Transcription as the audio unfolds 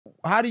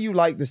how do you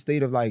like the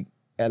state of like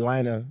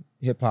Atlanta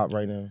hip hop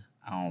right now?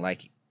 I don't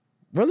like it.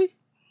 Really?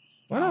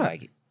 Why I don't not?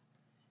 like it.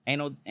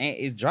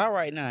 It's dry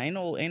right now. Ain't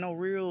no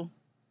real.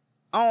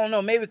 I don't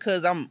know. Maybe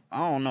because I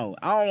don't know.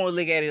 I don't want to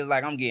look at it as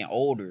like I'm getting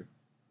older.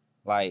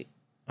 Like,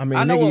 I mean,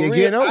 I know nigga, you're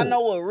getting old. I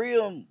know what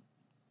real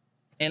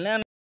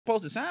Atlanta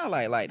supposed to sound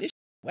like. Like, this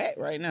whack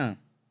right now.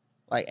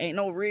 Like, ain't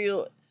no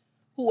real.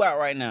 Who out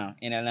right now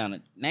in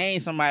Atlanta? Name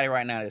somebody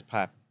right now that's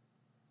popping.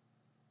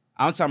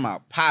 I'm talking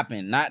about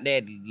popping, not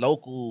that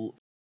local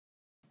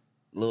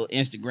little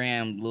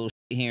Instagram little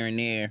shit here and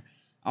there.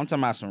 I'm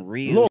talking about some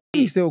real Lil shit.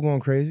 He's still going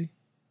crazy.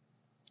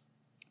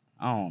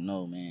 I don't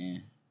know,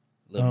 man.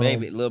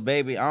 Little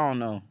baby, I don't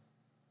know.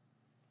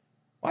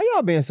 Why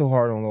y'all being so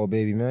hard on Lil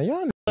Baby, man?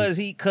 Y'all Cause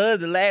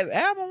the last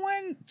album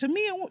wasn't, to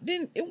me,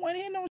 it wasn't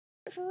hitting no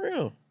shit for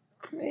real.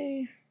 I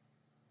mean,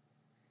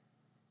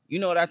 you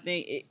know what I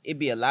think? It'd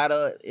be a lot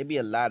of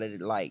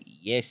like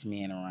yes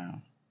men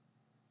around.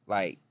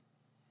 Like,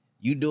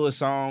 you do a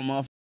song,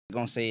 motherfucker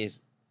gonna say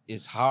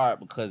it's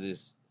hard because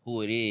it's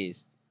who it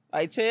is.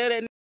 Like, tell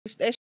that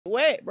shit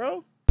wet,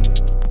 bro.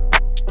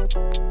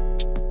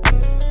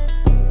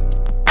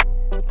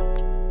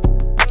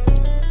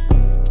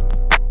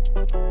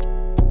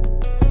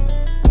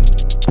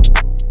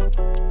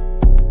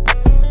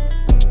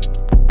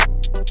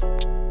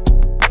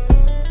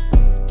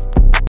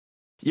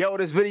 yo,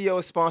 this video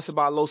is sponsored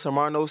by Los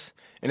Hermanos,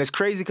 and it's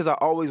crazy because I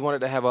always wanted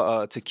to have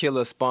a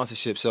tequila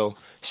sponsorship. So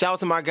shout out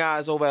to my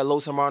guys over at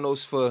Los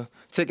Hermanos for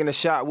taking a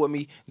shot with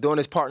me, doing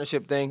this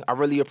partnership thing. I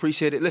really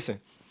appreciate it. Listen,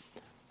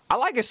 I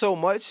like it so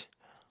much,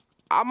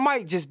 I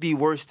might just be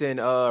worse than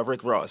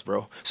Rick Ross,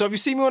 bro. So if you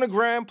see me on the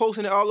gram,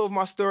 posting it all over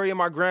my story and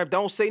my gram,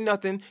 don't say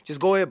nothing.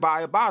 Just go ahead and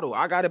buy a bottle.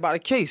 I got it by the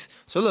case.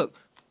 So look,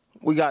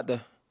 we got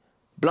the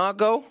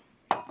Blanco.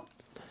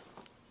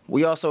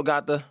 We also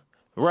got the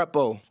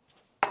Repo.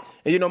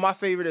 And you know, my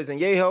favorite is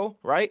Añejo,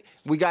 right?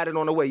 We got it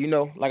on the way. You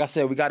know, like I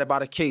said, we got it by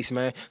the case,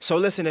 man. So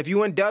listen, if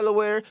you in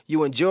Delaware,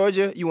 you in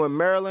Georgia, you in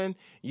Maryland,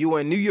 you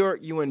in New York,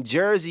 you in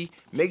Jersey,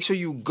 make sure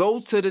you go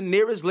to the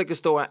nearest liquor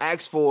store and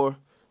ask for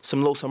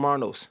some Los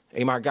Hermanos.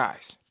 Hey, my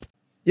guys.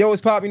 Yo,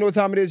 what's pop? You know what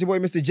time it is? Your boy,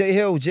 Mr. J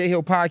Hill, J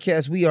Hill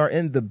Podcast. We are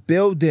in the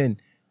building.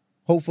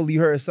 Hopefully you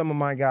heard some of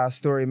my guys'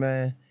 story,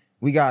 man.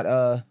 We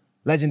got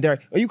legendary.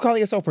 Are you calling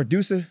yourself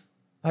producer?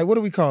 Like, what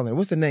are we calling it?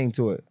 What's the name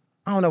to it?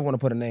 I don't ever want to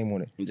put a name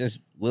on it.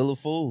 Just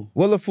WillAFool.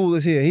 WillAFool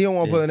is here. He don't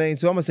want to put a name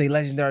to it. I'm going to say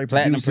legendary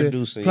Platinum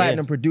producer.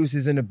 Platinum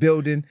producers in the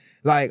building.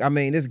 Like, I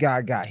mean, this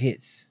guy got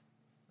hits.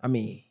 I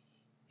mean,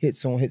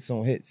 hits on hits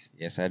on hits.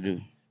 Yes, I do.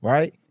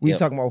 Right? We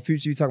talking about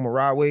Future, we talking about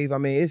Rod Wave. I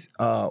mean, it's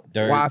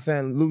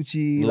Y-Fan,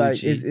 Lucci.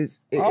 Like,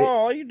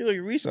 all you do is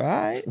your research. All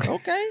right.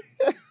 Okay.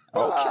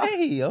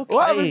 Okay.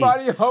 Well,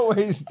 everybody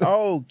always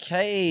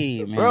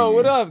okay, man. Bro,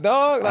 what up,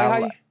 dog? Like, how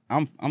you?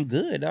 I'm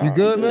good, dog. You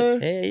good,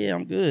 man? Yeah,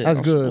 I'm good. That's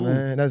I'm good, smooth.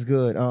 man. That's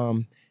good.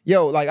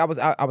 Yo, like I was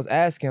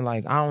asking,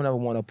 like, I don't ever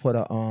want to put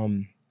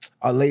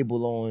a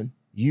label on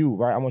you,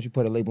 right? I want you to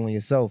put a label on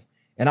yourself.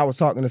 And I was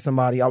talking to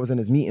somebody, I was in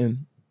this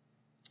meeting,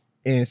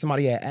 and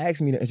somebody had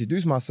asked me to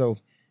introduce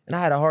myself, and I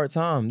had a hard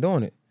time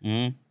doing it.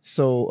 Mm-hmm.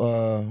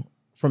 So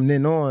from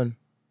then on,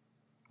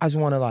 I just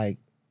want to like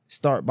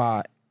start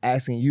by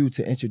asking you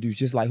to introduce,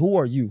 just like, who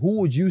are you? Who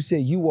would you say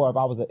you are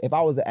if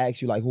I was to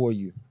ask you, like, who are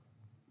you?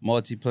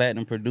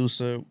 Multi-platinum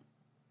producer,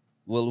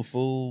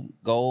 WillAFool,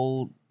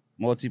 gold,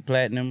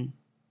 multi-platinum,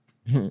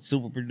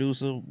 super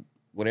producer,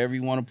 whatever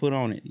you want to put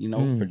on it, you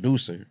know,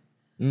 producer.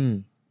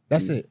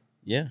 That's it.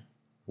 Yeah.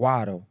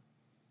 Why though?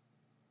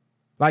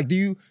 Like,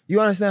 do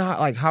you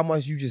understand how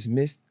much you just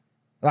missed?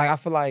 Like, I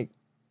feel like,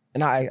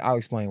 and I'll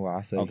explain why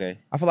I say. Okay.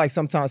 I feel like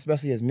sometimes,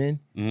 especially as men,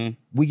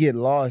 we get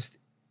lost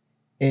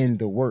in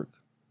the work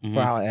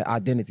for our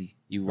identity.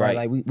 You right.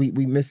 Like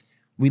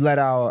we let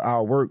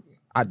our work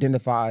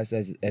identify us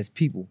as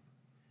people,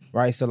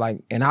 right? So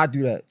like, and I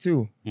do that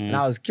too. And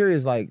I was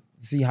curious, like,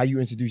 to see how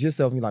you introduce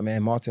yourself. And you're like,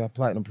 man,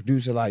 multi-platinum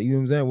producer, like, you know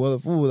what I'm saying?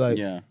 WillAFool, like,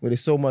 yeah. But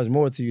there's so much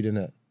more to you than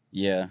that.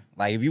 Yeah.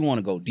 Like, if you want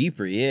to go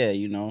deeper, yeah,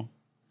 you know.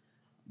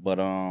 But,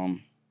 I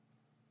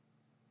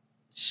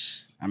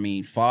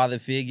mean, father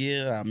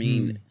figure, I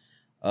mean,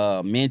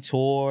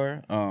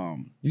 mentor.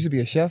 Used to be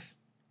a chef?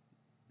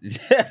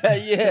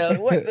 Yeah,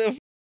 what the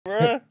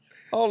bruh?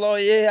 Hold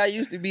on, yeah, I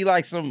used to be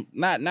like some,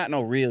 not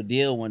no real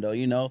deal one though,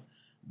 you know.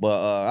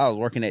 But I was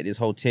working at this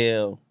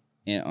hotel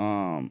in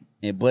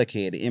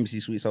Buckhead, the Embassy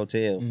Suites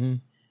Hotel.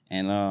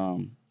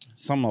 And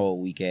some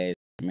old weak ass,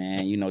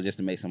 man, you know, just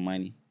to make some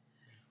money.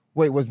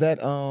 Wait, was that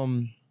you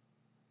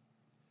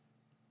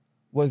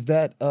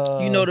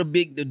know the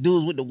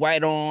dudes with the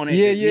white on and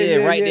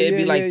yeah, right there, it'd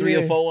be like 3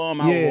 or 4 of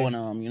them. I was Yeah. one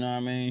of them, you know what I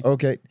mean?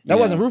 Okay. That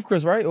wasn't Roof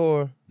Chris, right?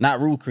 Or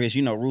not Roof Chris,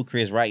 you know, Roof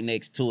Chris right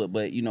next to it,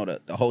 but you know,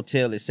 the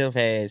hotel itself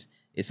has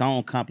its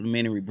own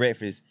complimentary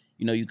breakfast.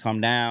 You know, you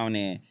come down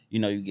and, you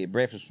know, you get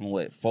breakfast from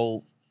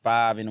 4,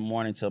 5 in the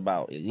morning to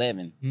about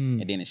 11,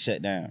 and then it's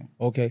shut down.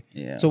 Okay.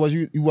 Yeah. So was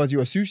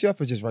you a sous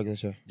chef or just regular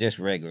chef? Just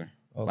regular.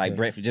 Okay. Like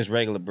breakfast, just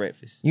regular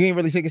breakfast. You ain't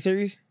really take it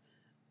serious?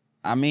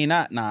 I mean,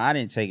 I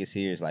didn't take it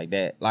serious like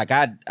that. Like,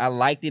 I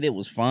liked it. It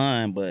was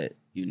fun, but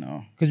you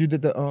know. Cause you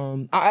did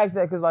the I asked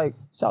that cause like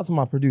shout out to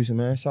my producer,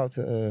 man. Shout out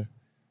to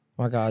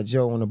my guy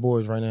Joe on the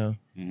boards right now.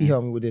 He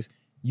helped me with this.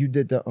 You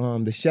did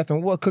the chef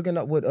and what cooking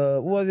up with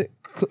what was it?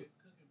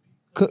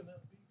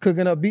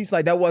 Cooking up beats,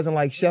 like that wasn't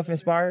like chef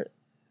inspired?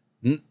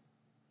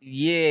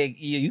 Yeah,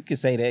 you could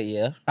say that,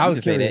 yeah. I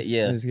was curious. Say that,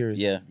 yeah. I was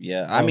curious.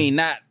 Yeah. I mean,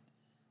 not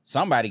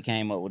somebody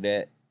came up with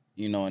that,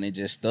 you know, and it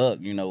just stuck,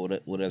 you know,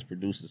 with us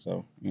producers.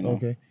 So, you know.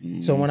 Okay.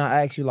 So when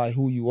I ask you like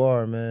who you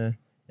are, man,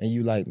 and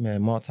you like,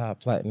 man,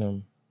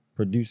 multi-platinum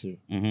producer,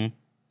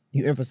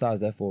 you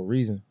emphasize that for a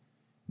reason.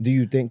 Do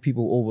you think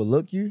people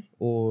overlook you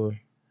or?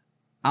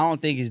 I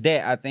don't think it's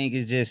that. I think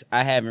it's just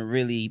I haven't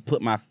really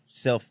put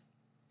myself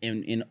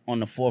in on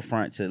the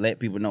forefront to let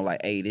people know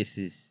like, hey, this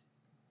is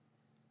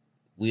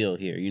Will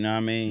here. You know what I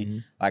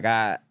mean?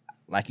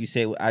 Like you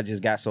said, I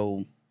just got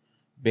so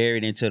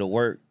buried into the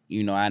work,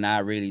 you know, and I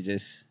really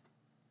just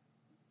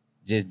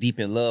deep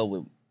in love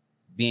with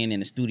being in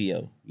the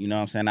studio. You know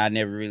what I'm saying? I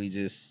never really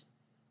just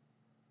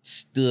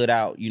stood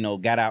out, you know,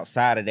 got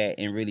outside of that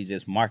and really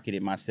just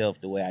marketed myself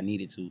the way I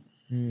needed to.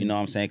 You know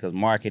what I'm saying? Because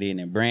marketing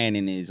and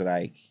branding is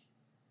like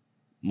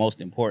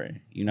most important.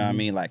 You know what I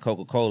mean? Like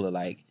Coca-Cola,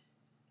 like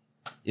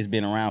it's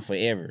been around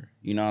forever.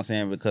 You know what I'm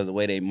saying? Because the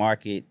way they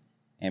market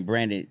and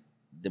branded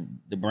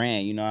the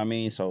brand, you know what I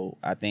mean? So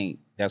I think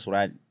that's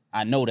what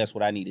I know that's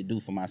what I need to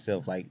do for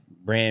myself. Like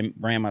brand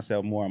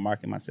myself more and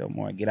market myself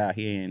more and get out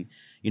here and,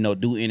 you know,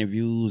 do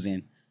interviews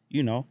and,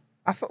 you know.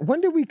 When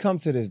did we come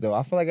to this though?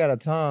 I feel like at a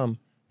time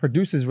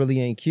producers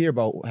really ain't care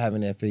about having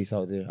that face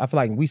out there. I feel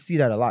like we see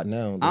that a lot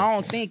now. Though. I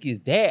don't think it's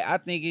that. I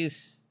don't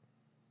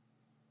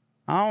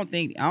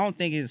think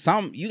it's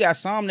some. You got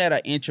some that are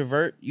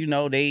introvert. You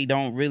know, they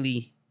don't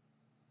really.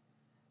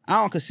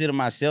 I don't consider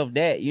myself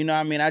that. You know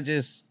what I mean? I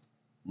just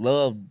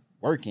love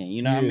working.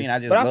 You know what I mean? I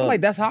feel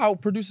like that's how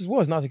producers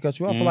was. Not to cut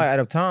you off. I feel like at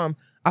a time,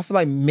 I feel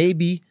like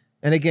maybe,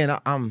 and again,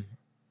 I'm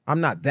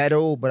not that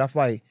old, but I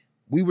feel like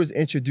we was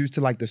introduced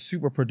to like the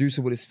super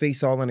producer with his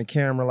face all on the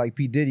camera, like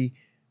P. Diddy.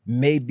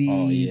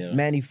 Maybe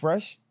Manny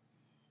Fresh.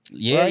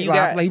 Yeah, right? you like,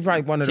 got I feel like he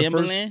probably one of the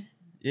first.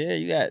 Yeah,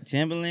 you got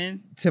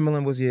Timberland.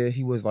 Timberland was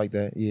he was like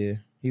that. Yeah,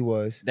 he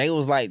was. They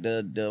was like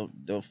the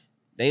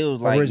they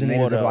was like originators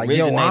more the of like,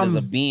 originators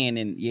of being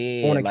and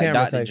on a like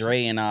camera Dr.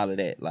 Dre and all of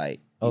that. Like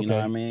you know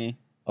what I mean?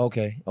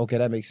 Okay,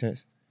 that makes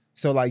sense.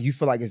 So like you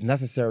feel like it's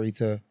necessary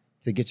to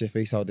get your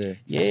face out there.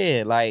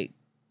 Yeah,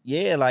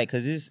 like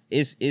cause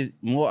it's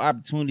more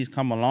opportunities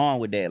come along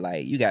with that.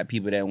 Like you got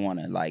people that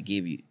want to like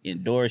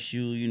endorse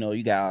you. You know,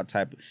 you get all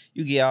type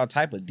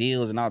of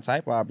deals and all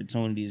type of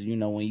opportunities. You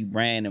know, when you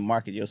brand and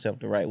market yourself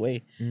the right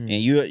way, and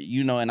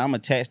you know, and I'm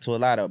attached to a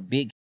lot of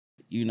big,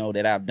 you know,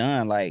 that I've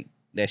done like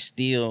that's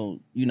still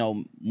you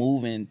know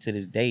moving to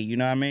this day. You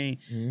know what I mean?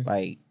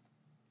 Like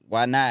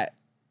why not?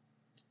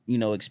 You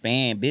know,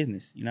 expand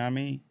business. You know what I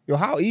mean? Yo,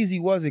 how easy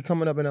was it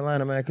coming up in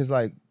Atlanta, man? Cause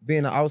like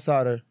being an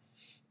outsider.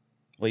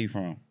 Where you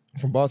from?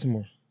 From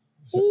Baltimore.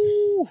 So,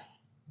 ooh.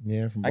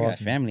 Yeah, from Baltimore. I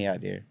got family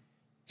out there.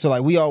 So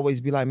like we always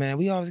be like, man,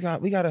 we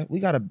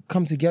gotta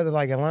come together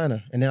like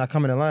Atlanta. And then I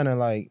come in Atlanta,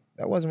 like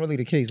that wasn't really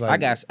the case. Like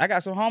I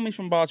got some homies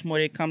from Baltimore.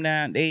 They come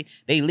down. They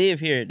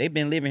live here. They've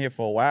been living here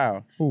for a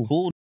while. Who?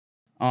 Cool.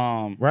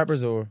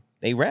 Rappers or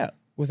they rap.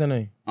 What's their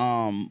name?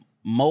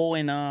 Mo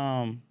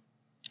and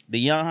the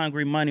Young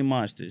Hungry Money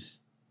Monsters.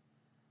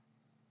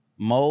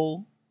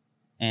 Mo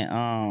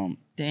and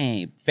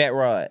Fat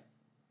Rod.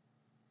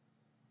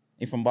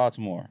 They from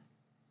Baltimore.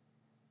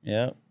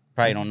 Yep.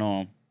 Probably don't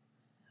know him.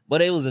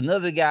 But it was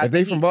another guy. If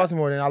they from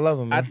Baltimore, then I love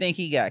him, man. I think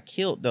he got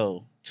killed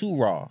though. Too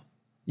Raw.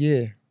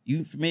 Yeah.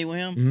 You familiar with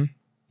him?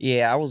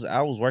 Yeah, I was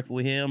working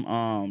with him.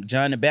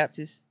 John the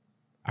Baptist.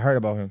 I heard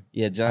about him.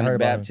 Yeah, John the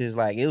Baptist.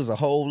 Like it was a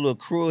whole little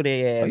crew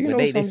they had. You but know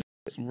they some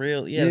real,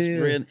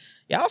 some real.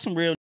 Y'all some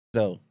real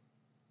though.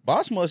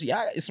 Baltimore,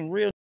 y'all it's some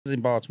real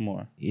in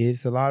Baltimore.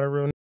 It's a lot of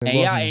real. And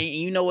y'all, and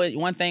you know what?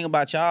 One thing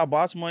about y'all,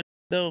 Baltimore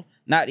though,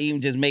 not even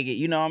just make it,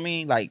 you know what I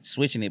mean, like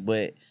switching it,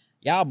 but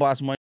y'all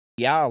Baltimore,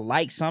 y'all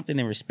like something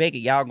and respect it.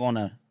 Y'all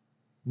gonna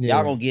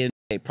give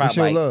a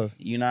proper like, love.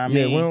 You know what I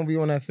mean? Yeah, we don't be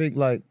on that fake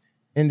like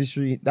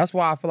industry. That's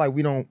why I feel like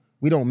we don't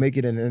make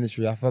it in the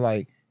industry. I feel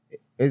like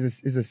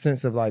it's a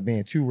sense of like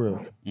being too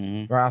real.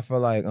 Right? I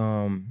feel like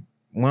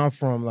where I'm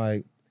from,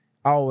 like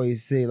I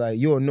always say like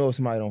you'll know if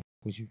somebody don't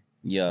fuck with you.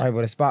 Yeah. Right,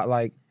 but a spot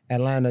like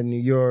Atlanta, New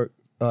York,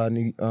 I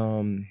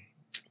don't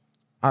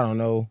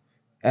know,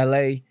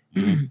 LA.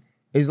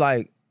 It's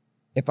like,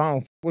 if I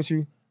don't fuck with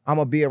you, I'm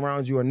going to be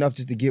around you enough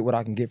just to get what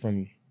I can get from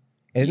you.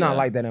 And it's not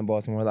like that in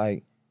Baltimore.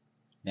 Like,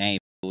 they ain't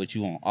with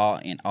you on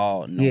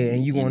all. No, yeah,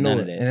 and you going to know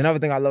it. And another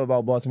thing I love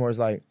about Baltimore is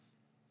like,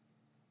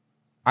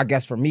 I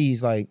guess for me,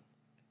 it's like,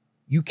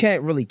 you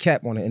can't really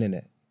cap on the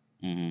internet.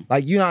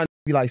 Like, you not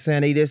be like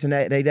saying they this and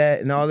that, they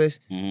that and all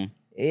this.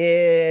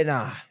 Yeah,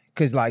 nah.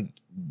 Because like,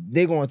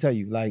 they going to tell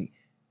you. Like,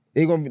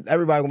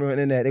 everybody going to be on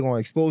the internet. They going to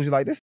expose you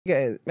like, this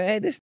guy,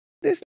 man, this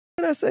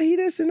I say he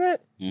this and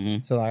that.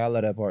 So like I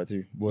love that part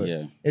too. But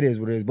it is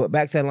what it is. But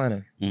back to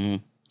Atlanta.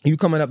 You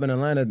coming up in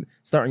Atlanta,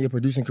 starting your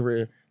producing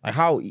career. Like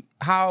how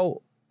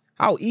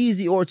how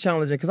easy or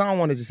challenging? Because I don't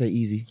want to just say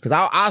easy. Because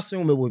I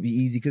assume it would be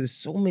easy because there's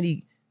so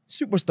many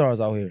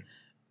superstars out here.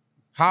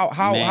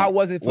 How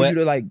was it for you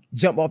to like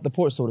jump off the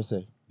porch, so to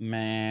say?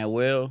 Man,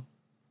 well,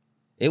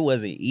 it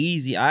wasn't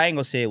easy. I ain't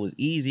gonna say it was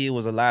easy. It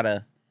was a lot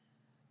of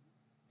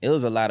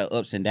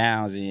ups and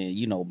downs and,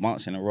 you know,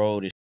 bumps in the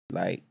road and shit.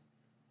 Like,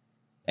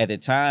 at the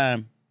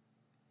time,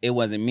 it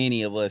wasn't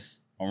many of us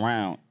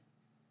around.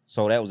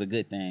 So that was a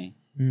good thing.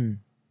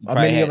 Are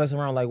many of us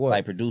around like what?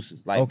 Like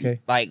producers. Like,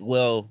 okay. Like,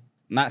 well,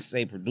 not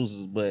say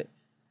producers, but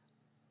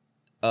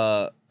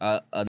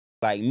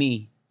like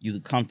me, you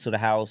could come to the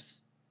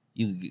house,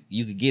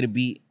 you could get a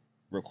beat,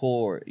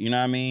 record, you know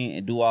what I mean,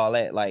 and do all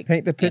that. Like,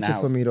 paint the picture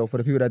for me though, for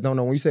the people that don't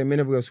know. When you say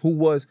many of us, who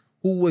was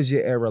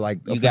your era like?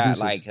 You got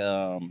producers? Like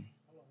huh?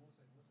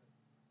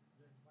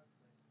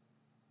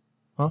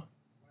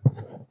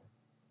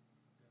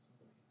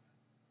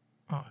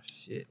 Oh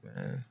shit,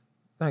 man.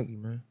 Thank you,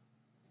 man.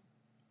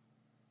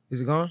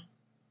 Is it gone?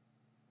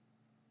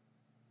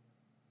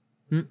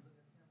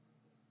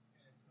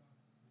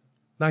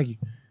 Thank you.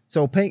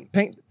 So paint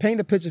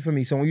the picture for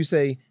me. So when you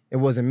say it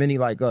wasn't many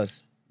like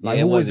us, like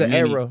who was the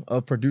era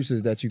of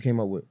producers that you came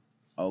up with?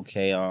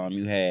 Okay,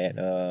 you had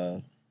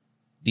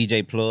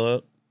DJ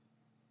Plug.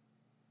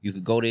 You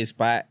could go to his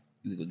spot,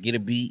 you could get a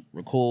beat,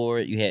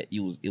 record.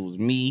 It was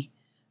me,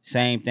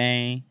 same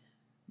thing.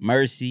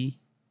 Mercy.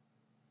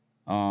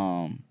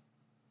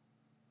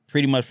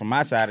 Pretty much from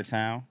my side of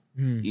town.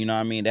 You know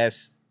what I mean?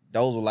 Those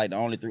were like the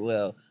only three.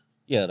 Well,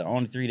 yeah, the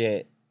only three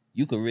that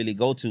you could really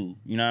go to.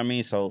 You know what I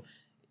mean? So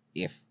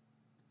if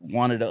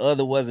one of the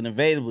other wasn't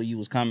available, you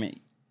was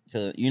coming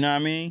to, you know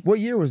what I mean? What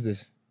year was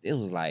this? It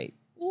was like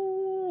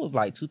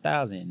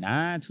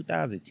 2009,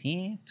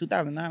 2010,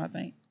 2009, I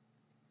think.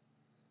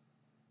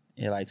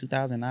 Yeah, like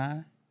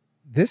 2009.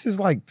 This is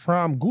like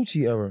prime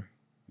Gucci era.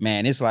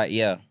 Man, it's like,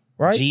 yeah.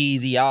 Right?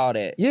 Jeezy, all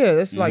that. Yeah,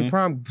 that's like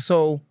prime.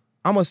 So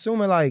I'm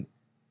assuming like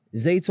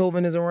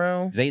Zaytoven is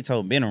around.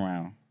 Zaytoven been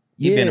around.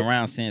 He been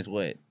around since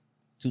what?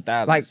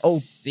 2006? Like, oh,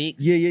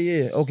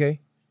 yeah. Okay.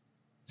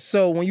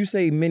 So when you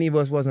say many of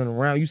us wasn't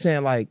around, you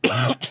saying like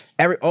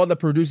all the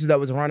producers that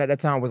was around at that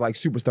time was like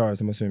superstars,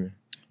 I'm assuming.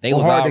 They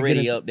was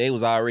already up. They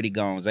was already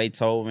gone.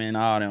 Zaytoven,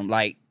 all them.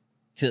 Like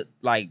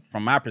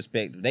from my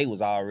perspective, they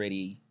was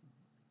already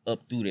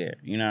up through there.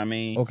 You know what I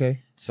mean?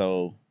 Okay.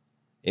 So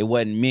it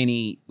wasn't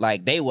many,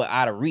 like they were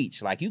out of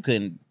reach. Like you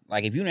couldn't,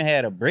 like if you didn't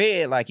have the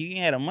bread, like you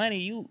didn't have the money,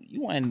 you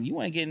wasn't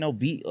getting no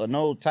beat or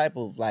no type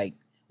of like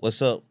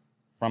what's up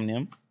from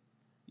them.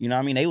 You know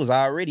what I mean? They was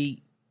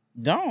already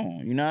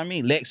gone. You know what I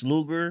mean? Lex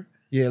Luger.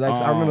 Yeah,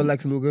 I remember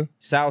Lex Luger.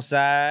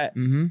 Southside.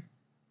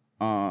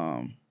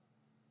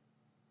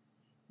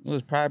 It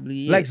was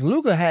probably Lex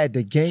Luger had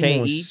the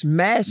game on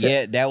smash.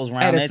 Yeah, that was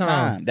around that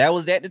time. That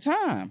was at the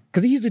time.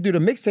 Because he used to do the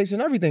mixtapes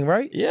and everything,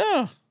 right?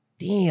 Yeah.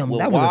 Damn,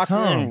 that was a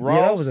time. Ross,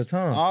 yeah, that was a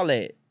time. All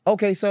that.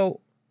 Okay,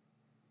 so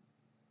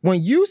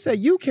when you said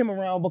you came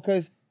around,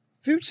 because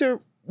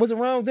Future was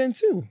around then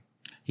too.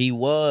 He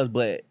was,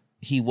 but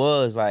he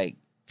was like,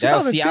 I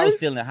was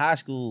still in high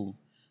school.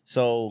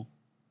 So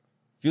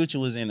Future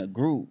was in a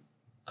group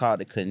called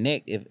The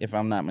Connect, if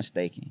I'm not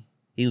mistaken.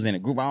 He was in a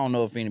group. I don't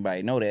know if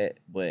anybody know that,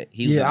 but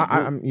he was in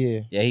a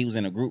group. Yeah, he was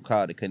in a group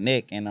called The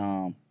Connect,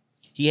 and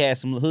he had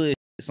some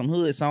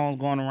hood songs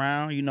going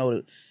around. You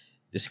know,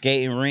 the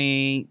skating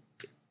ring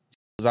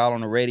was all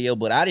on the radio,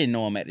 but I didn't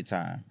know him at the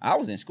time. I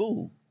was in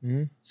school.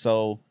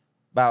 So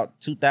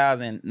about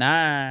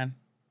 2009,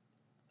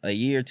 a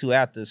year or two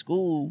after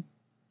school,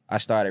 I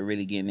started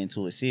really getting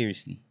into it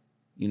seriously.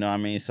 You know what I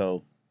mean?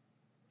 So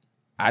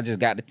I just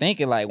got to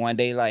thinking like one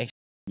day, like,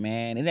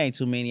 man, it ain't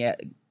too many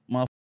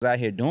motherfuckers out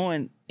here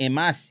doing in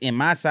my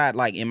side,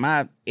 like in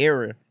my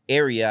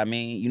area. I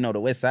mean, you know, the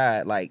West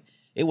Side, like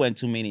it wasn't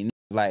too many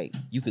like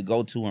you could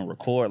go to and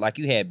record. Like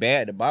you had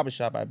Bad the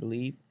Barbershop, I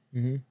believe,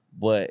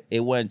 but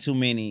it wasn't too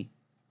many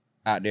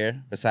out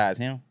there besides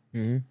him.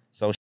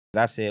 So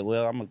I said,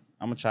 well, I'm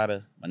gonna try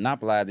to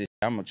monopolize this.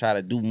 I'm gonna try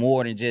to do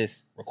more than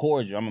just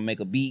record you. I'm gonna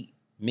make a beat,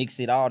 mix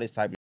it, all this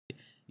type of shit.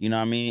 You know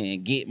what I mean?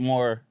 And get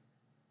more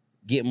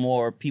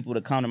people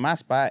to come to my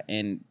spot,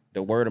 and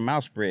the word of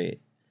mouth spread.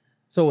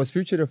 So was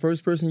Future the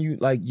first person you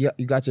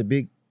got your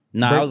big?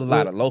 Nah, it was a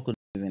lot of local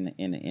in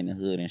the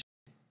hood and shit.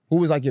 Who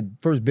was like your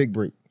first big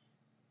break?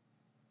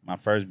 My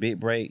first big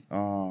break,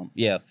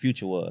 yeah,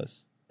 Future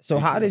was. So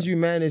Future how did you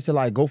manage to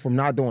like go from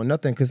not doing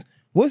nothing? Because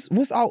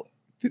what's out?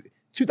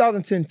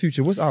 2010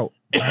 Future, what's out?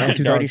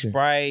 Dirty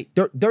Sprite.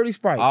 Dirty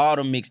Sprite. All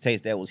the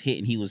mixtapes that was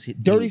hitting, he was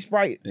hitting. Dirty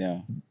Sprite. Yeah.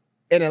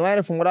 In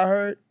Atlanta, from what I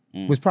heard,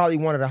 was probably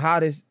one of the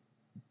hottest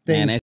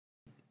things. Man,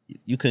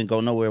 you couldn't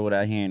go nowhere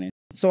without hearing it.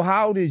 So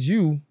how did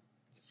you,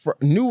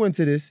 new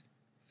into this,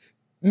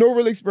 no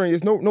real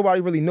experience,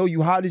 nobody really know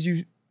you, how did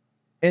you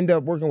end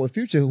up working with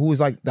Future, who was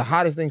like the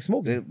hottest thing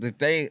smoking? The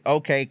thing,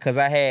 okay, because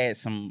I had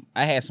some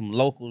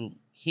local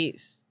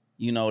hits,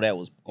 you know, that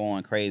was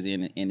going crazy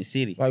in the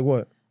city. Like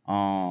what?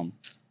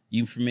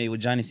 You familiar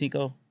with Johnny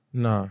Cinco?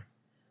 Nah.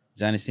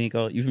 Johnny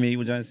Cinco? You familiar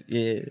with Johnny?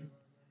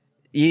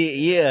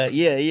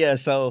 Yeah.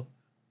 So,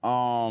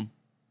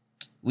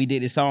 we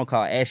did this song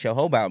called "Ask Your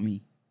Hoe About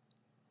Me."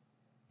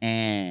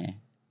 and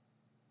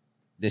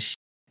the shit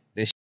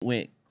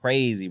went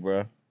crazy,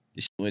 bro.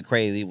 The shit went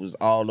crazy. It was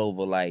all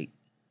over like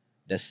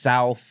the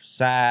south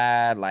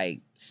side,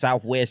 like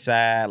southwest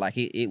side. Like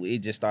it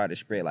just started to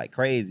spread like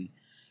crazy,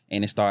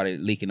 and it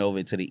started leaking over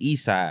into the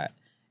east side.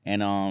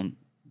 And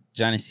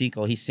Johnny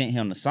Seco, he sent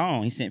him the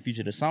song. He sent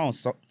Future the song.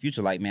 So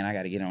Future like, man, I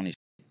gotta get on this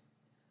shit.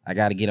 I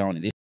gotta get on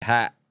it. This shit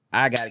hot.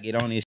 I gotta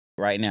get on this shit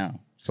right now.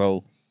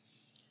 So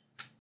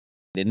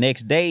the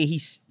next day,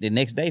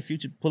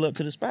 Future pull up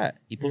to the spot.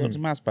 He pulled up to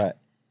my spot,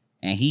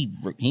 and he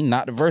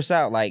knocked the verse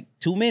out like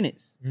 2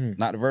 minutes.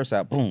 Knocked the verse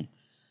out, boom.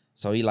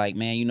 So he like,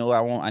 man, you know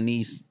what I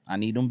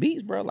need them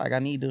beats, bro. Like I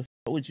need to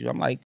fuck with you. I'm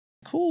like,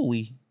 cool.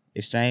 We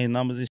exchange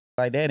numbers and shit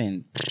like that.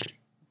 And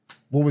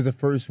what was the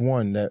first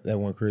one that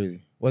went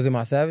crazy? Was it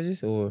My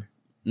Savages or?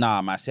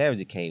 Nah, My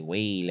Savages came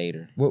way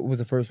later. What was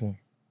the first one?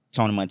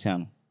 Tony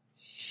Montana.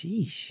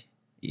 Sheesh.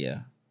 Yeah.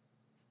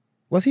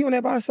 Was he on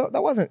that by himself?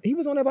 He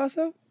was on that by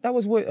himself? That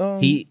was what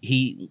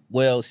he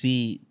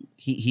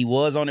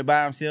was on it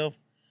by himself,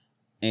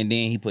 and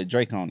then he put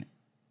Drake on it.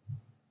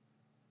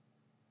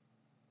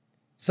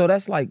 So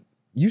that's like,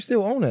 you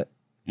still own it?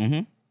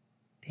 Mm-hmm.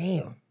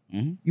 Damn.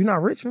 Mm-hmm. You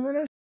not rich from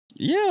that?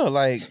 Yeah,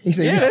 like, he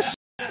said, yeah, that's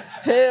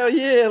hell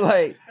yeah,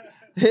 like,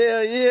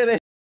 hell yeah, that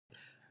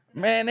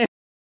man, that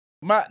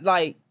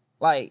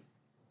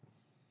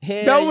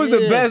hell that was yeah.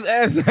 the best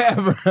answer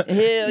ever.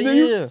 Hell yeah.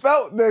 You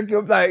felt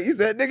nigga, like, you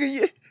said, nigga,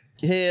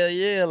 yeah. Hell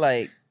yeah,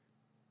 like,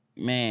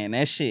 man,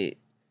 that shit.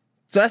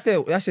 So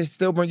that shit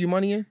still bring you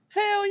money in?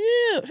 Hell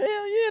yeah,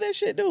 that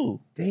shit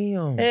do.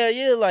 Damn. Hell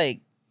yeah,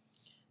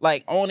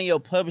 like owning your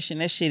publishing,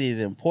 that shit is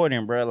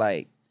important, bro.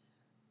 Like,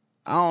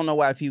 I don't know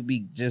why people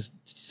be just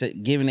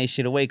giving that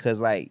shit away, cause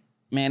like,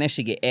 man, that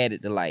shit get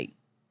added to like,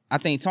 I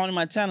think Tony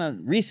Montana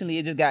recently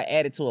it just got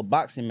added to a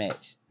boxing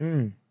match.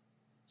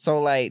 So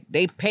like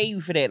they pay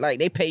you for that, like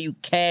they pay you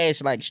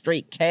cash, like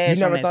straight cash.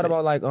 You never thought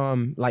about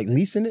like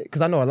leasing it?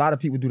 Cause I know a lot of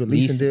people do the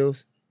leasing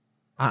deals.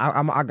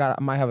 I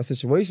might have a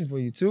situation for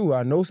you too.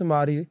 I know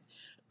somebody.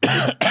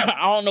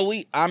 I don't know.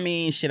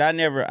 I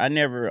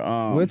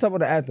never. We'll talk about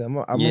the after. I'm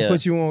gonna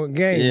put you on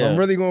game. Yeah. I'm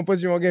really gonna put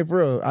you on game for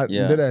real.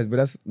 But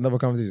that's another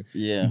conversation.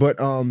 Yeah. But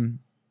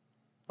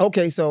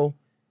okay, so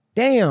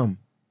damn,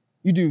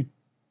 you do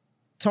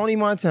Tony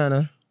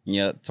Montana.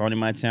 Yeah, Tony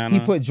Montana.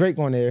 He put Drake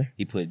on there.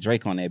 He put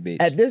Drake on that bitch.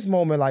 At this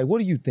moment, like,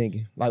 what are you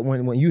thinking? Like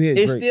when you hear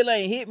It Drake? still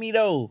ain't hit me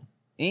though.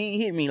 It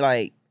ain't hit me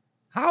like.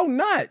 How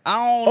not?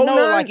 I don't know.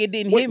 Like it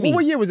didn't hit me.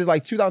 What year was it?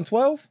 Like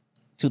 2012?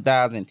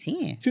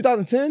 2010.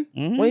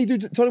 2010? When he do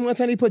Tony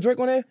Montana, he put Drake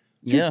on there?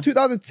 Yeah.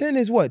 2010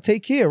 is what?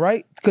 Take Care,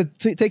 right? Because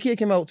Take Care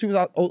came out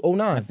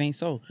 2009. I think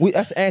so.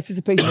 That's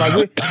anticipation.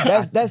 Like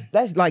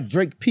that's like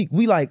Drake peak.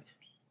 We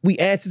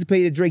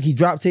anticipated Drake. He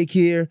dropped Take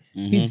Care.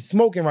 He's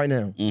smoking right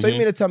now. So you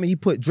mean to tell me he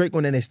put Drake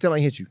on there and it still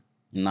ain't hit you?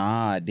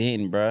 Nah, it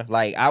didn't, bro.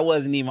 Like I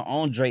wasn't even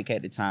on Drake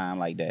at the time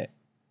like that.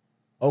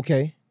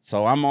 Okay.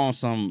 So I'm on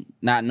some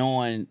not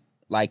knowing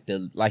like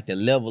the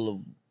level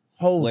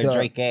of where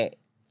Drake at.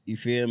 You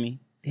feel me?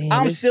 Damn,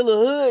 I'm still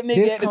a hood nigga.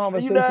 This at the,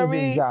 conversation you know what I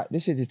mean?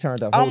 This shit just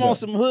turned up. I'm on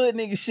some hood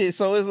nigga shit.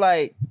 So it's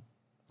like,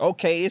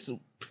 okay,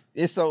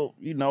 it's so,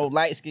 you know,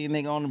 light skinned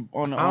nigga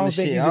on the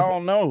shit. I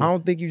don't know. I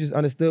don't think you just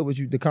understood what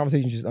the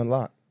conversation just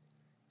unlocked.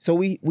 So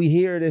we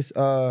hear this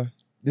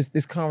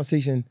this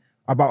conversation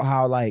about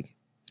how like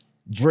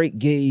Drake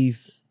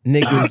gave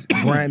niggas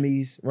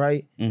Grammys,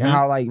 right? And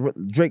how like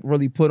Drake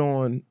really put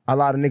on a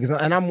lot of niggas.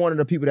 And I'm one of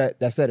the people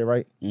that said it,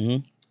 right?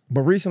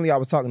 But recently I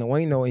was talking to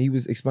Wayne though, and he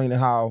was explaining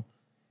how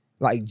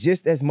like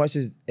just as much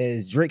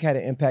as Drake had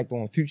an impact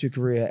on Future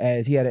career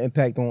as he had an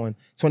impact on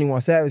 21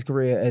 Savage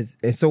career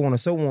and so on and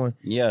so on.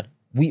 Yeah.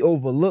 We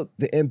overlooked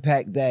the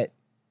impact that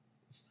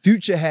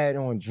Future had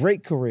on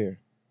Drake career.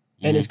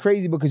 And it's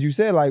crazy because you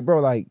said like, bro,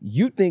 like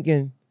you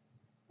thinking,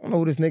 I don't know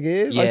who this nigga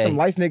is. Like some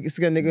light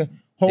nigga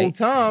whole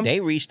time. They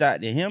reached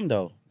out to him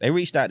though. They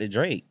reached out to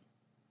Drake.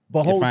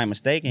 But if I'm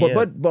mistaken.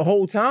 But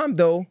whole time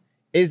though,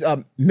 is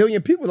a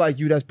million people like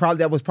you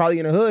that was probably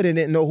in the hood and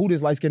didn't know who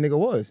this light skinned nigga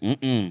was.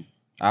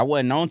 I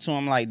wasn't known to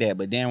him like that.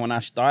 But then when I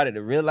started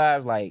to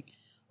realize like,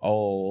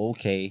 oh,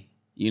 okay.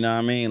 You know what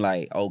I mean?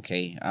 Like,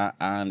 okay, I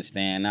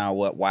understand now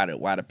why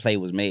the play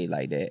was made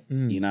like that.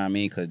 You know what I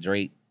mean? Cause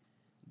Drake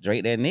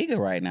that nigga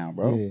right now,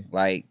 bro.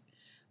 Yeah.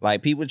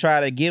 Like people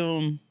try to give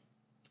him,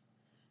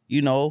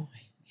 you know,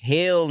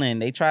 hell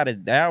and they try to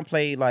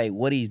downplay like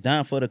what he's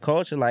done for the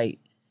culture. Like,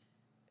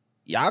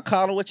 y'all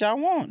call it what y'all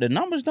want. The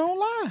numbers don't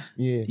lie.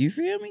 Yeah. You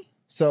feel me?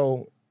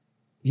 So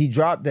he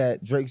dropped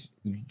that Drake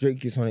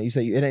is on it. You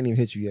say it ain't even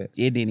hit you yet.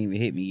 It didn't even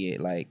hit me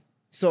yet. Like,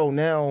 so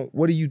now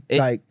what do you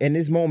like in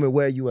this moment?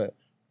 Where are you at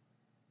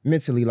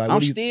mentally? Like,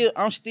 I'm still.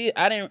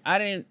 I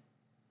didn't.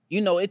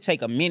 You know, it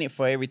take a minute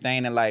for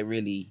everything to like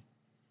really.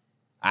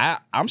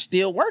 I'm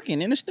still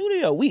working in the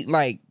studio. We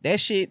like that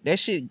shit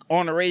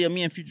on the radio.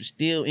 Me and Future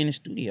still in the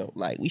studio.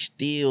 Like we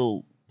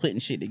still putting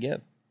shit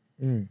together.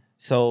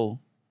 So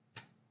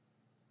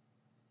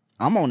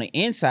I'm on the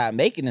inside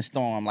making the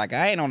storm. Like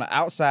I ain't on the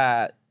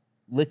outside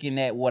looking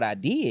at what I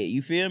did.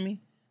 You feel me?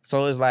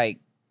 So it's like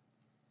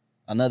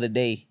another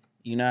day.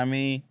 You know what I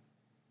mean?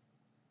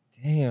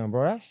 Damn,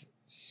 bro, that's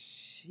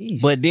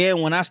sheesh. But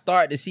then when I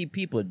started to see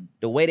people,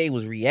 the way they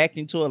was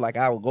reacting to it, like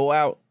I would go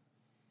out,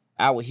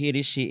 I would hear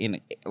this shit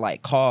in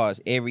like cars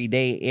every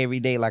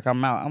day. Like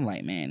I'm out, I'm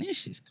like, man, this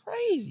shit's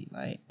crazy.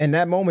 Like in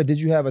that moment, did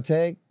you have a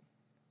tag?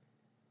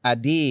 I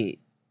did.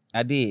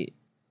 I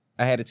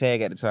had a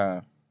tag at the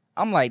time.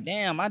 I'm like,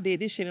 damn, I did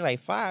this shit in like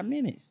 5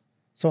 minutes.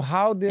 So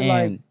how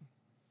did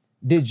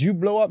did you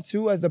blow up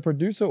too as the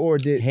producer, or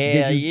did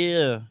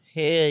you?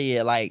 Hell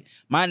yeah. Like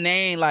my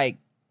name, like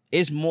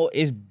it's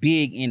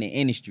big in the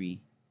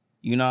industry.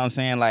 You know what I'm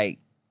saying? Like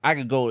I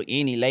could go to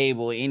any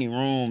label, any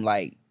room,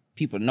 like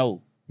people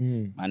know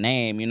my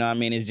name. You know what I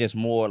mean? It's just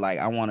more like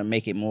I want to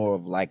make it more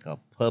of like a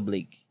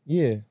public.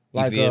 Yeah,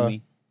 like you feel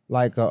me?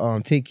 Like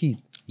Take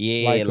Keith.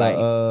 Yeah, like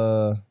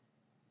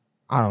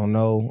I don't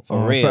know,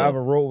 Pharrell.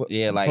 Forever Roll.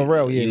 Yeah, like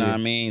Pharrell. Yeah, you know what I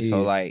mean. Yeah,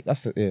 so like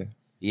that's it. Yeah.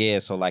 Yeah,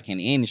 so like in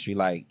the industry,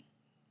 like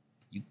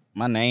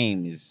my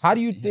name is. How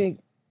do you think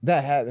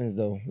that happens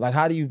though? Like,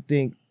 how do you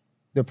think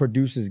the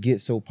producers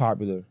get so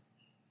popular?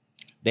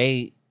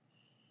 I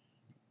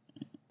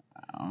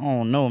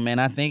don't know, man.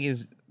 I think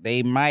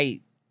they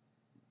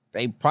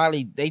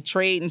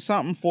trading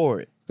something for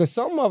it. Cause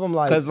some of them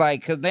cause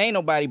they ain't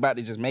nobody about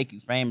to just make you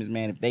famous,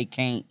 man, if they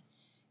can't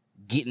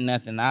get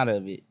nothing out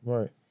of it.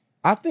 Right.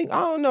 I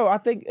don't know. I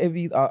think it'd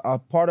be a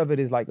part of it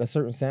is like a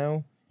certain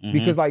sound.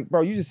 Because like,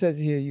 bro, you just said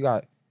here you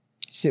got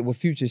shit with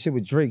Future, shit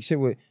with Drake, shit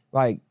with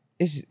like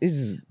it's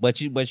just. But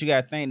you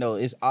gotta think though,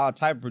 it's all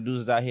type of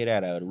producers out here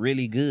that are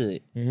really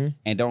good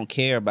and don't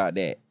care about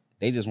that.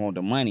 They just want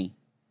the money.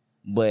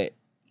 But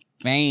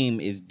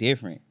fame is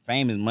different.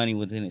 Fame is money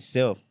within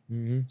itself.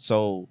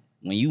 So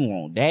when you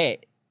want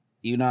that,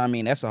 you know what I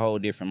mean? That's a whole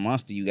different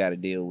monster you gotta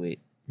deal with.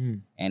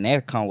 And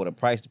that come with a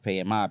price to pay,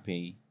 in my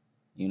opinion.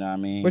 You know what I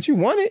mean? But you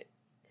want it.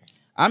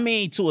 I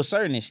mean, to a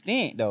certain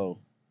extent, though.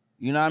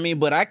 You know what I mean?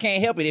 But I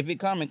can't help it if it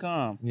come.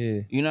 Yeah.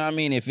 You know what I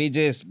mean? If it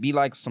just be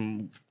like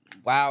some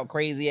wild,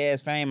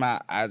 crazy-ass fame, I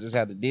just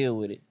have to deal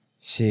with it.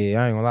 Shit,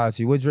 I ain't gonna lie to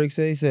you. What Drake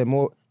say? He said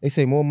they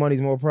say more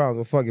money's more problems.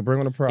 Well, fuck it, bring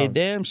on the problems. It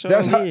damn sure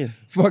That's is.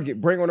 Fuck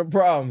it, bring on the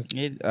problems.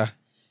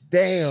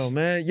 Damn,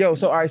 man. Yo,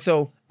 so all right,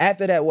 so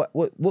after that,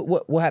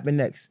 what happened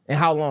next? And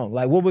how long?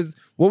 Like what was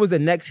the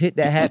next hit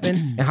that happened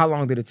and how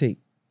long did it take?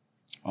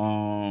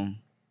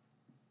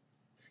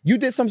 You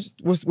did some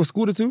with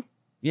Scooter too?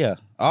 Yeah,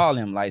 all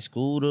them like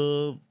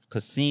Scooter,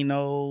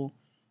 Casino,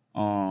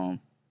 man,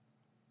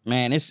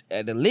 it's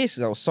the list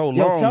is so long.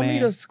 Yo, tell man. me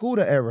the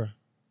Scooter era.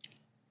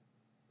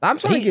 I'm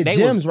trying to get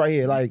gems right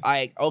here.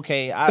 Like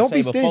okay, don't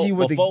be stingy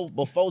with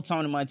before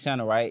Tony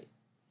Montana, right?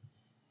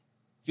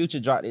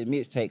 Future dropped a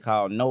mixtape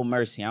called No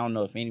Mercy. I don't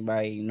know if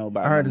anybody know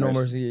about. I heard No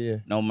Mercy. Yeah.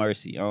 No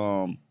Mercy.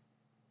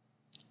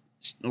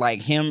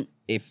 Like him,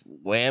 if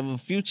wherever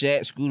Future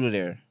at, Scooter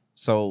there.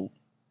 So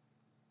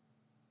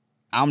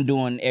I'm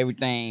doing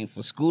everything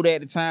for Scooter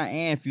at the time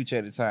and Future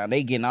at the time.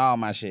 They getting all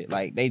my shit.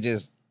 Like they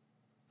just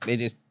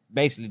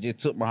basically just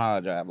took my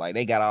hard drive. Like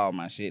they got all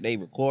my shit. They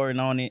recording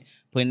on it,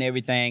 putting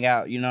everything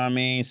out. You know what I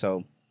mean?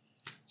 So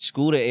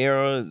Scooter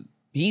era,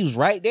 he was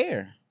right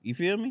there. You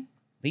feel me?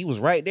 He was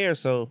right there.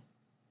 So.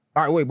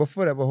 All right, wait,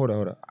 before that, but hold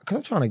on.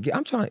 Cause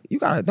you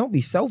gotta, don't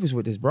be selfish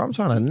with this, bro. I'm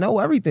trying to know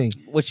everything.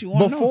 What you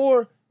want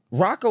before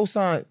Rocco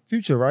signed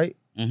Future, right?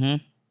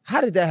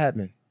 How did that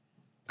happen?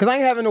 Cause I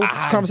ain't having no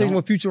conversation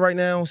with Future right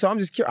now, so I'm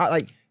just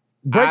curious.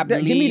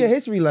 Give me the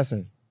history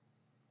lesson.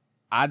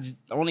 The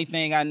only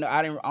thing I know,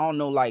 I don't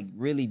know like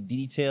really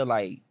detail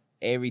like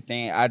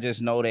everything. I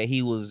just know that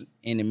he was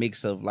in the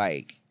mix of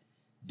like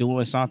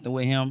doing something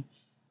with him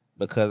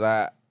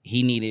because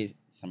he needed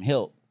some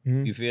help.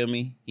 You feel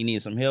me? He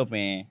needed some help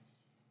and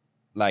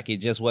like it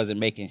just wasn't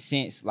making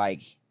sense.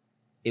 Like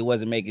it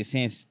wasn't making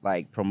sense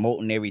like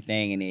promoting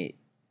everything and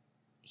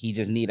he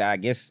just needed, I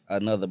guess,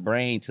 another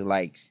brain to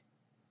like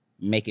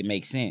make it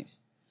make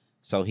sense.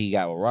 So he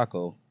got with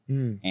Rocco.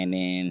 And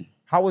then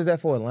how was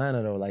that for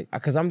Atlanta though? Like,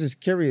 cause I'm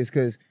just curious,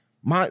 cause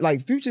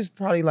Future's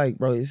probably like,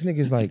 bro, this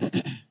nigga's like,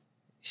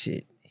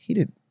 shit,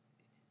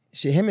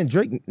 him and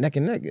Drake neck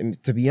and neck.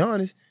 And to be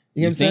honest,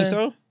 you know what I'm saying?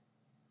 So?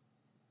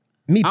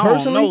 Me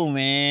personally, I don't know,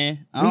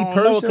 man. I don't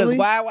know, because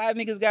why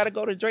niggas gotta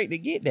go to Drake to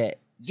get that?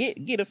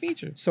 Get a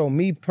feature. So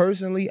me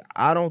personally,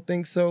 I don't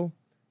think so.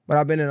 But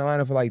I've been in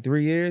Atlanta for like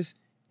 3 years,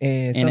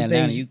 and some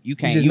Atlanta, things you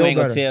ain't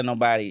gonna tell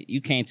nobody. You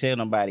can't tell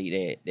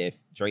nobody that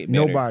Drake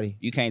better. Nobody.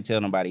 You can't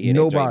tell nobody.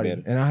 Nobody. That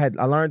Drake better. And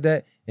I learned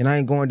that, and I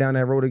ain't going down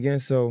that road again.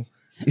 So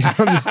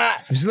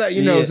I'm just letting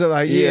you know. So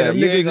like, them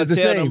niggas is the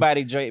same.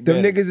 Nobody Drake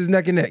them better. niggas is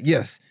neck and neck.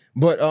 Yes,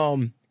 but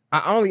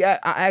I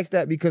asked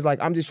that because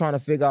like I'm just trying to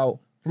figure out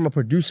from a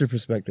producer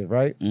perspective,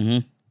 right?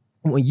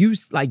 When you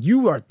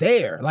are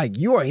there, like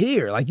you are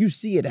here, like you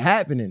see it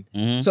happening.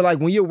 So like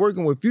when you're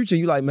working with Future,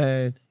 you like,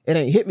 man, it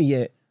ain't hit me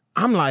yet.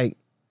 I'm like,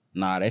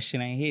 nah, that shit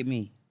ain't hit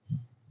me.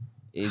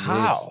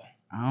 How?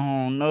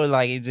 I don't know.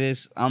 Like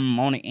I'm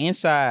on the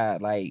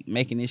inside, like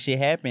making this shit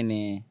happen.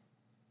 And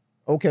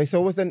okay,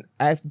 so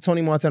after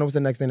Tony Montana, what's the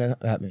next thing that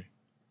happened?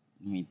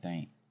 Let me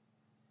think.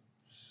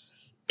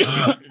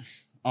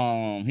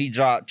 He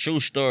dropped True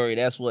Story.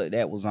 That's what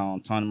that was on.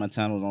 Tony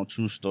Montana was on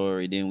True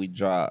Story. Then we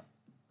dropped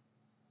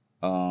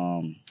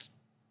Damn,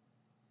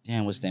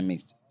 what's that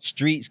mixed?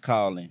 Streets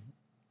Calling.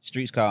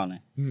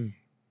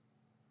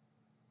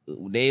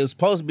 They was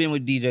supposed to be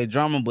with DJ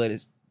Drama, but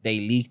they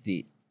leaked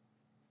it.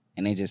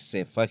 And they just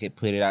said, fuck it,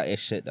 put it out. It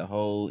shut the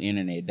whole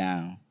internet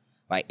down.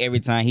 Like, every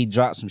time he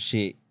dropped some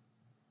shit,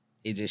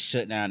 it just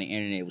shut down the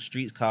internet. It was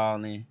Streets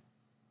Calling,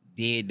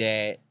 Did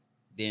That.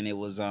 Then it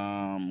was,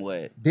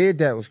 what? Did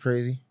That was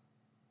crazy.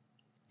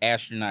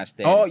 Astronaut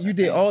Status. Oh, you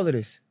did all of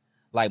this?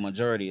 Like,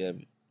 majority of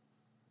it.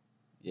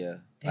 Yeah.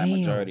 Damn. Like,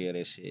 majority of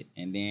that shit.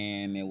 And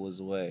then it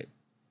was what?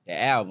 The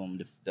album,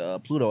 the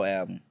Pluto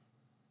album.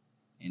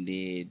 And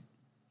did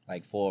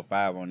like 4 or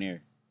 5 on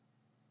there.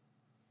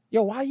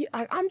 Yo, why you?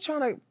 I'm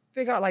trying to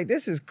figure out. Like,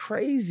 this is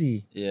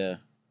crazy. Yeah,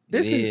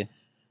 this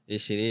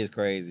shit is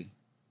crazy.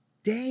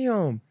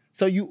 Damn.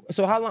 So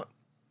how long?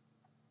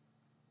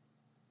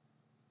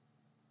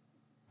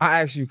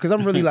 I ask you because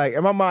I'm really like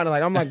in my mind,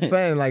 like I'm like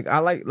fan, like I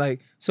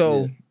like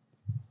so.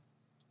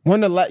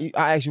 Yeah.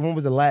 I asked you when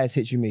was the last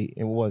hit you made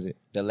and what was it?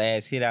 The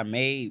last hit I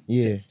made,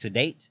 to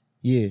date.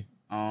 Yeah.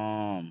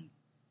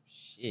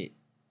 Shit.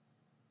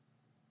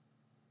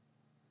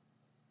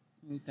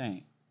 Let me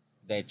think.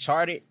 That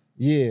charted.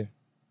 Yeah.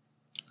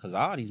 Cause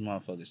all these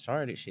motherfuckers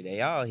charted shit. They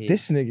all hit.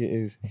 This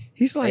nigga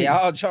he's like, they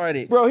all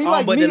charted. Bro, he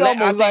like me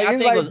almost like,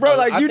 he's like, bro,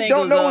 like you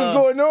don't know what's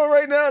going on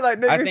right now. Like,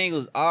 nigga. I think it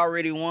was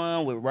Already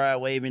Won with Rod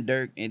Wave and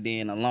Dirk, and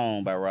then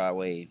Alone by Rod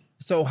Wave.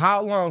 So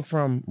how long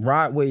from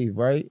Rod Wave,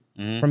 right?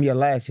 Mm-hmm. From your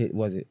last hit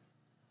was it?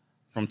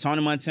 From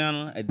Tony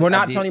Montana.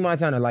 Tony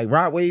Montana, like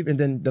Rod Wave and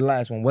then the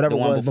last one, whatever it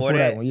was before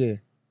that one, yeah.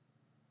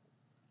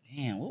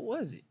 Damn, what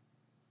was it?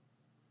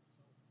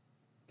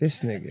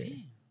 This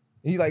nigga.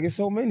 He like, it's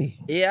so many.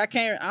 Yeah,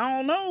 I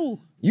don't know.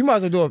 You might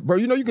as well do it, bro.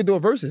 You know you could do it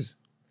versus.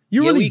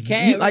 You yeah, really we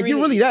can.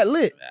 you're really that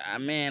lit.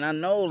 Man, I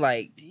know,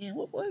 like, damn,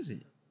 what was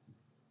it?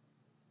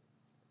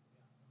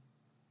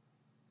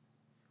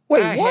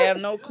 Wait, I what?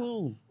 have no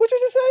clue. What you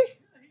just say?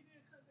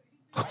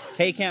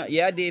 Hey, count.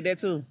 Yeah, I did that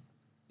too.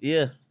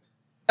 Yeah.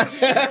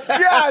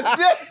 God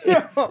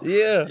damn.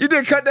 Yeah. You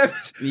didn't cut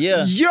that?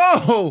 Yeah.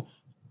 Yo.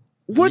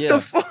 What the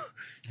fuck?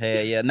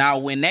 Hell yeah. Now,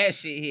 when that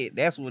shit hit,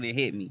 that's when it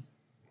hit me.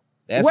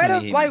 That's when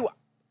it hit me.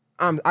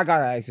 I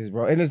gotta ask this,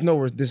 bro. And there's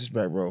no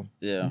disrespect, bro.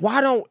 Yeah.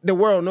 Why don't the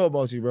world know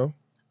about you, bro?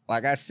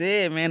 Like I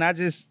said, man, I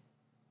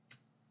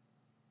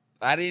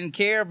didn't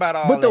care about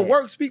all that. But the that.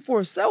 work speak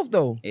for itself,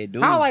 though. It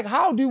do.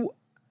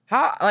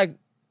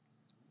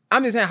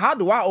 I'm just saying, how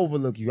do I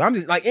overlook you? I'm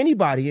just like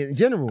anybody in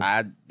general.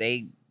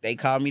 They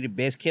call me the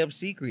best kept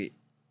secret.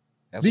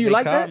 That's do you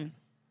like that? Me.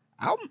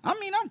 I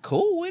mean, I'm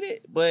cool with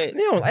it, but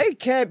you know, it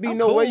can't be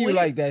no way you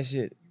like that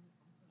shit.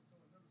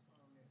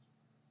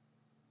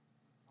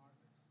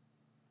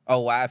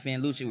 Oh, YF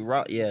and Lucci with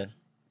Rock? Yeah.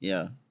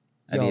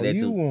 I did that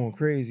too. You going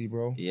crazy,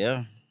 bro.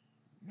 Yeah.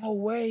 No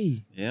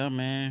way. Yeah,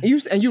 man.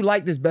 And you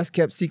like this best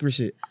kept secret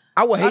shit.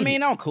 I would hate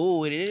it. I'm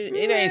cool with it.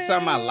 It ain't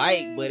something I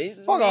like, but it's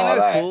fuck all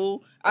that.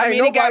 Cool. I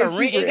mean, it got a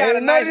ring. It got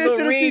a nice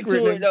little ring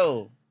to it,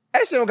 though.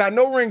 That shit don't got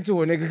no ring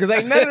to it, nigga. Cause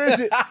ain't none of this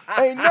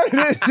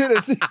shit.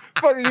 A secret.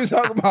 Fuck are you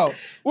talking about?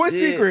 What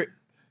secret?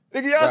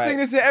 Nigga, y'all sing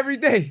this shit every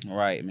day.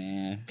 Right,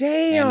 man.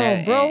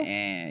 Damn, bro.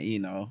 And you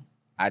know,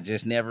 I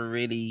just never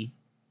really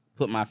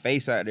put my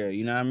face out there.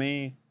 You know what I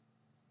mean?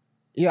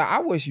 Yeah, I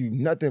wish you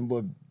nothing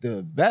but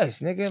the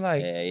best, nigga.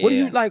 Like, what do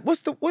you like?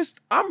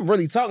 I'm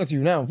really talking to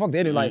you now. Fuck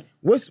that. Like,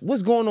 what's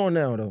going on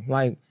now though?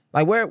 Like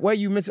where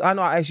you mentally? I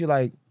know I asked you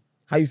like,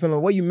 how you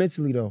feeling? Where you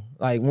mentally though?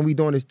 Like when we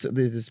doing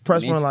this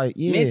press run, like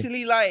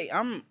mentally, like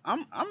I'm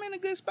in a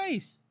good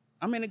space.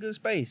 I'm in a good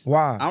space.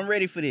 Why? I'm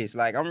ready for this.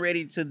 Like I'm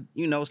ready to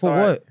start for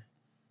what?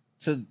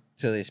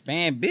 To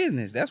expand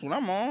business. That's what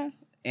I'm on.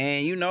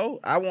 And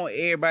I want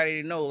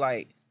everybody to know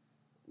like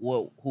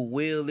who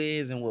Will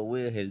is and what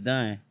Will has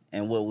done.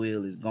 And what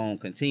Will is gonna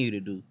continue to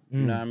do.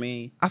 You know what I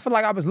mean? I feel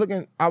like I was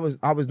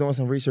doing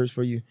some research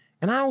for you,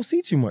 and I don't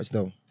see too much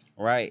though.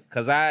 Right,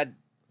 cause I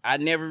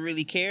never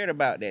really cared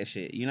about that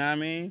shit. You know what I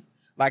mean?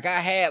 Like I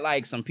had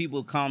like some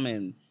people come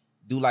and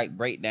do like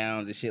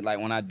breakdowns and shit. Like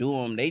when I do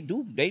them, they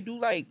do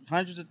like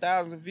hundreds of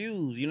thousands of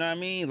views. You know what I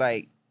mean?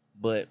 Like,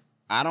 but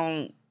I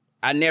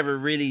never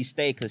really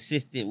stay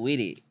consistent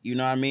with it. You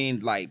know what I mean?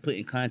 Like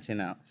putting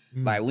content out.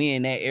 Like we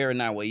in that era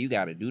now where you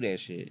got to do that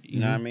shit. You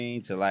know what I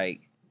mean? To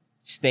like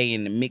stay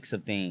in the mix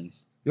of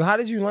things. Yo, how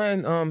did you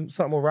land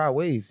something with Rod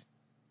Wave?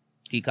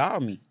 He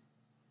called me.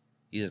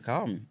 He just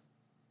called me.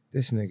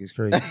 This nigga's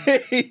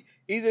crazy.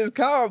 He just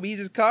called me.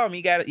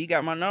 He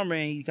got my number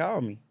and he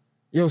called me.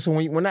 Yo, so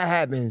when that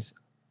happens,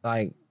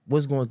 like,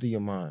 what's going through your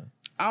mind?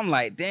 I'm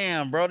like,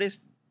 damn, bro, this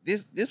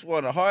one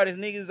of the hardest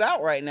niggas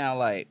out right now.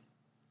 Like,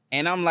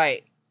 and I'm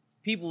like,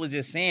 people was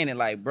just saying it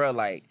like, bro,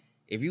 like,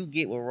 if you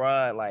get with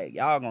Rod, like,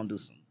 y'all gonna do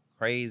some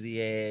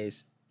crazy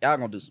ass. Y'all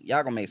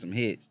gonna make some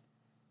hits.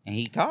 And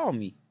he called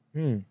me.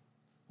 Who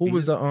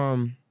was the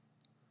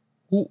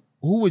who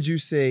would you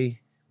say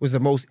was the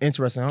most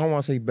interesting? I don't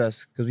want to say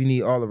best because we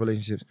need all the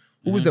relationships.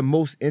 Who was the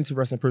most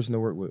interesting person to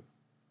work with?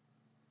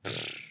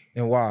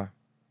 And why?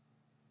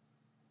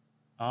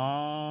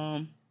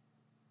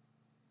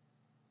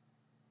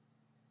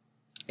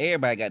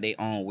 everybody got their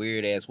own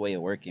weird ass way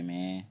of working,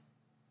 man.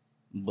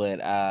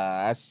 But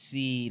I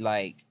see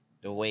like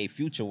the way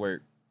Future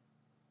work.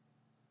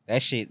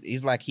 That shit,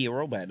 he's like he a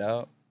robot,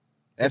 dog.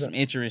 That's some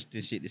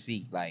interesting shit to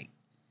see. Like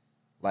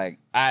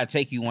I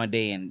take you one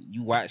day and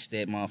you watch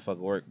that motherfucker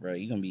work, bro.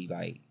 You gonna be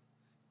like,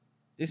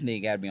 this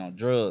nigga gotta be on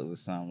drugs or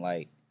something.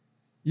 Like,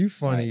 you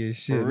funny as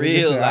shit. For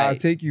real, like, I'll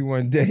take you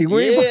one day.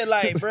 Yeah,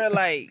 like,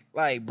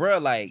 bro,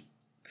 like.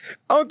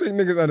 I don't think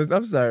niggas understand.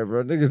 I'm sorry,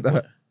 bro. Niggas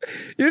not.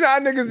 You know how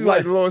niggas is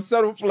like a little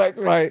subtle flex,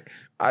 like,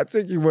 I'll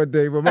take you one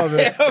day, but my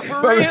man.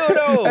 For real,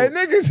 though. And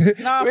niggas,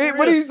 Nah, for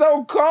but real. he's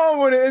so calm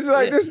with it. It's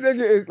like, this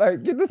nigga is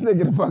like, get this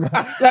nigga the fuck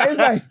out. Like, it's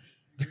like,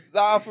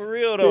 Nah, for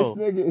real, though.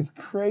 this nigga is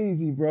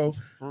crazy, bro.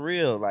 For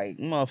real, like,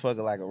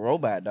 motherfucker like a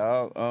robot,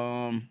 dog.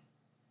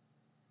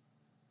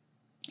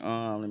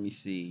 Let me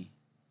see.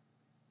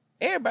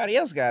 Everybody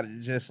else got it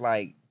just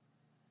like,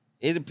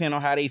 it depends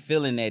on how they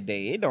feeling that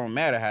day. It don't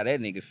matter how that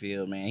nigga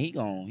feel, man. He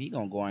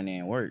gon' go in there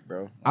and work,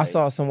 bro. Like, I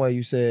saw somewhere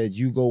you said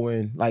you go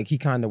in, like he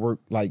kind of work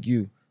like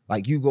you.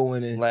 Like you go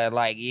in and,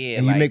 like yeah.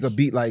 and like, you make a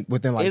beat like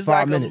within like it's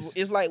 5 like minutes.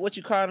 It's like what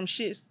you call them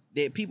shits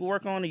that people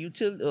work on the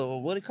utility,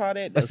 what do you call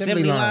that? The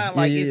Assembly line.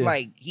 Like, Yeah, it's yeah.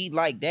 like, he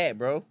like that,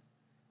 bro.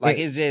 Like,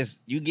 Yeah. it's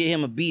just, you get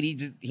him a beat,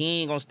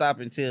 he ain't gonna stop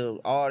until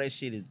all that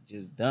shit is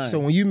just done. So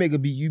when you make a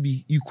beat,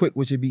 you quick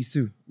with your beats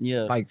too.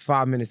 Yeah. Like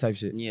 5 minutes type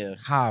shit. Yeah.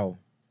 How?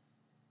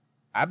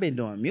 I've been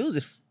doing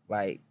music,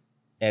 like,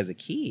 as a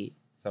kid.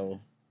 So,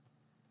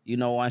 you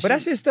know, But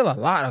that shit's still a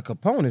lot of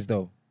components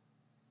though.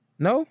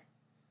 No?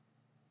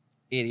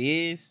 It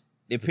is,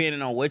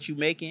 depending on what you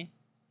making.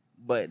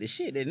 But the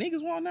shit that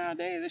niggas want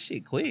nowadays, that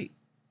shit quick.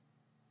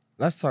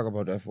 Let's talk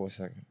about that for a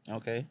second.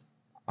 Okay.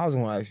 I was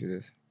gonna ask you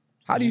this.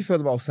 How do you feel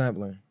about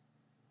sampling?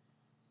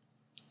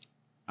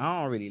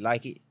 I don't really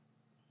like it,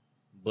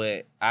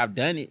 but I've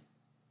done it.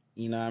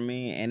 You know what I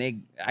mean?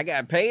 And I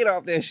got paid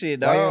off that shit,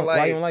 dog.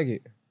 Why you don't like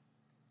it?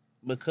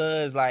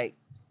 Because, like,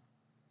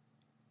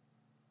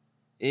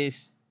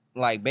 it's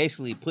like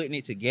basically putting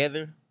it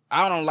together.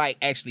 I don't like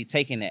actually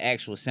taking the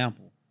actual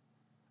sample.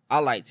 I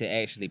like to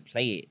actually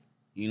play it.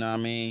 You know what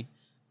I mean?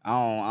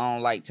 I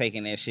don't like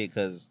taking that shit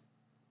because,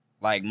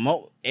 like,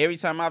 every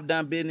time I've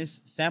done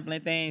business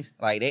sampling things,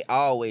 like, they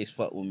always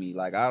fuck with me.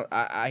 Like,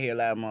 I hear a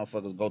lot of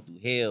motherfuckers go through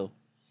hell.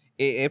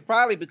 It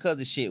probably because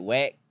the shit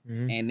whack,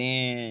 and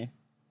then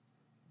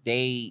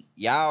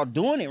y'all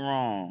doing it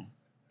wrong.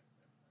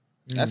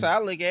 That's how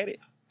I look at it.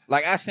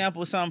 Like, I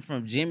sampled something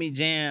from Jimmy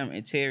Jam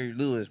and Terry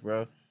Lewis,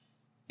 bro,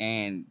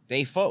 and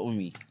they fucked with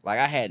me. Like,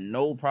 I had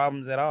no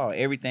problems at all.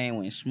 Everything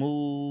went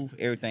smooth.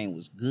 Everything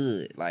was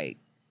good. Like,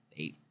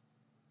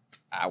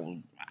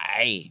 I'm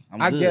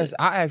good. Guess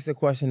I asked the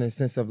question in the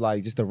sense of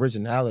like just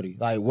originality.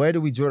 Like, where do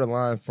we draw the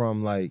line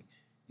from, like,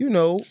 you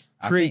know,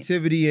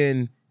 creativity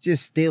and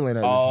just stealing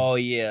everything? Oh,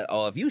 yeah.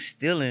 Oh, if you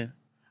stealing,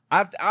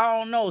 I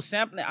don't know.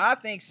 Sampling, I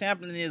think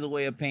sampling is a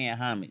way of paying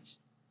homage.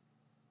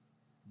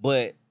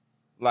 But,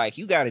 like,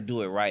 you got to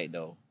do it right,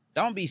 though.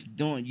 Don't be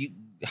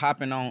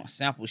hopping on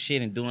sample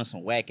shit and doing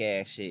some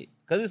whack-ass shit.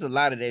 Because there's a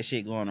lot of that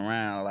shit going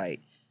around.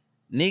 Like,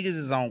 niggas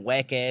is on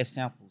whack-ass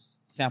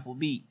sample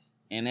beats.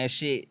 And that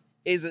shit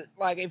is,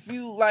 like, if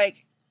you,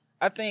 like,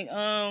 I think,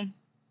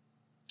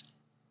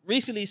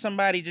 recently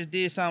somebody just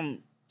did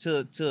something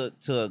to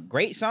a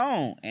great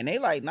song. And they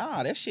like,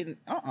 nah, that shit,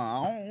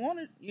 I don't want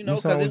it. You know,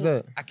 What song was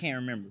that? I can't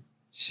remember.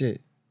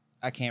 Shit.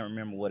 I can't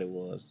remember what it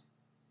was.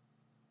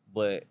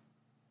 But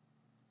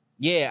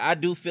yeah, I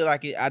do feel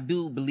like it. I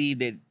do believe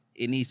that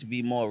it needs to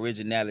be more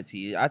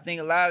originality. I think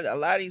a lot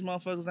of these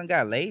motherfuckers done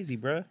got lazy,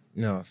 bro.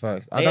 No,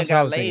 facts. They That's what I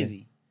got was lazy.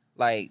 thinking.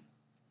 Like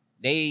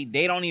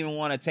they don't even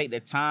want to take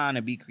the time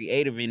to be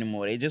creative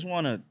anymore. They just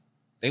want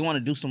to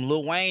do some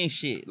Lil Wayne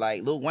shit.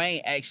 Like Lil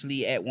Wayne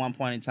actually at one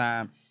point in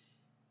time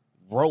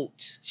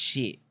wrote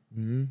shit.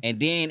 Mm-hmm. And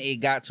then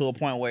it got to a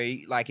point where,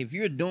 like, if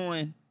you're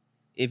doing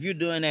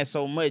that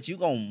so much, you're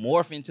gonna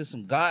morph into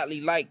some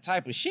godly like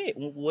type of shit.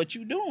 What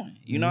you doing?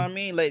 You know what I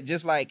mean? Like,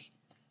 just like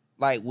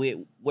with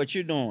what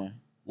you're doing,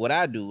 what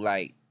I do.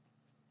 Like,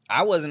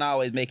 I wasn't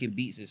always making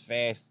beats as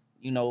fast,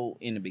 you know,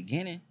 in the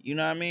beginning. You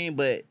know what I mean?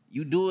 But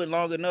you do it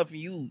long enough and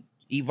you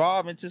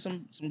evolve into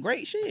some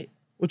great shit.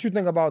 What you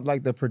think about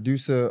like the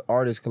producer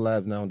artist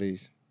collabs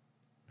nowadays?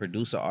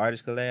 Producer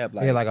artist collab,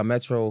 like, Yeah, like a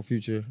Metro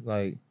Future,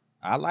 like.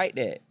 I like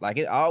that. Like,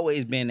 it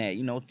always been that,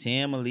 you know,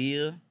 Tim,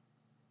 Aaliyah,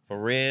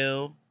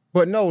 Pharrell.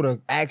 But no,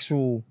 the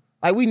actual,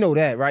 like, we know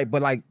that, right?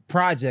 But like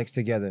projects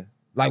together,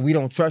 like We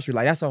Don't Trust You,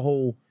 like that's a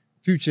whole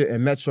Future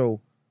and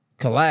Metro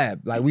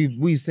collab. Like we've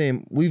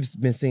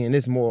been seeing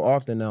this more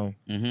often now.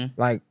 Mm-hmm.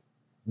 Like,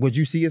 would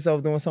you see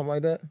yourself doing something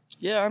like that?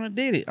 Yeah, I done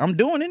did it. I'm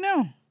doing it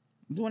now.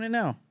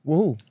 With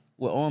who?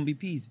 With OMB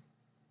Peezy.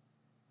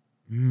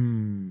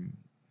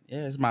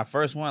 Yeah, it's my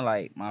first one.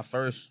 Like, my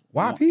first.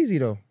 Why one. Peezy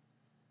though?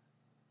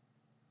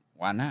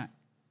 Why not?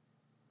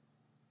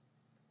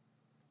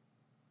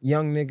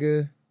 Young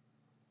nigga.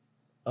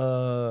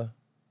 I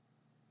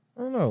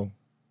don't know.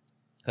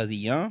 Cause he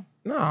young?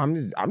 No, I'm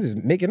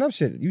just making up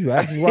shit. You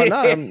ask me why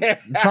not? I'm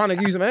trying to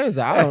give you some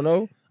answer. I don't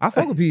know. I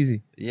fuck with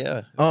Peezy.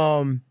 Yeah.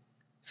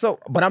 So,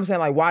 but I'm saying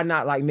like, why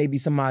not like maybe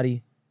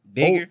somebody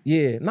Bigger?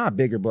 yeah, not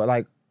bigger, but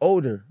like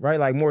older, right?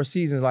 Like more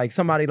seasons, like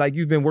somebody like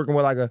you've been working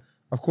with like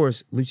of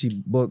course,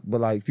 Lucci Book, but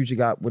like Future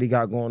got what he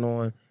got going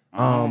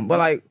on. But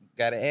like,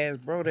 gotta ask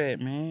bro that,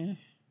 man.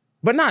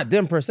 but not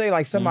them per se,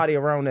 like somebody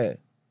around that.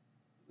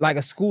 Like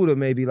a scooter,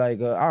 maybe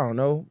like I don't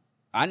know.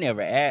 I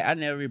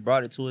never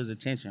brought it to his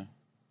attention.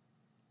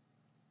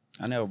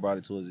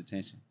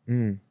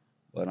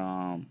 But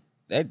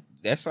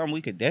that's something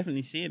we could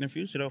definitely see in the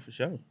future though, for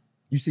sure.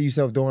 You see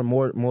yourself doing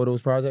more of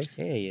those projects?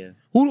 Yeah.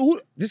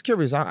 Who just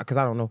curious, because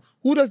I don't know.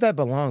 Who does that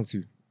belong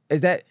to?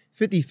 Is that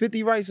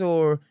 50-50 rights,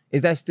 or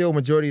is that still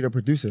majority of the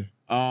producer?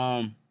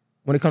 When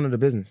it comes to the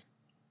business.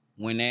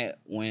 When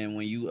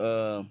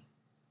you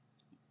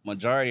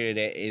majority of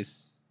that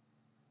is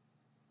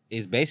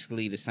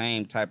basically the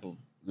same type of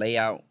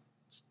layout,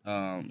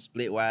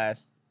 split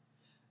wise.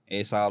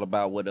 It's all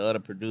about what the other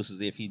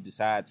producers, if he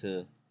decide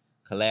to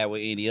collab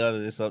with any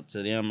others, it's up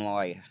to them,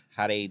 like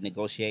how they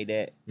negotiate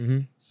that. Mm-hmm.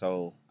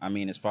 So I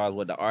mean, as far as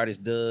what the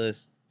artist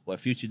does, what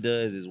Future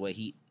does is what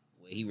he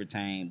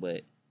retained,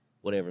 but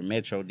whatever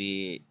Metro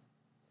did.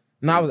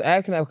 No, I was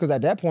asking that because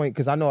at that point,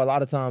 because I know a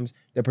lot of times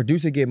the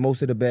producer get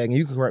most of the bag, and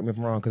you can correct me if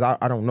I'm wrong, because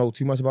I don't know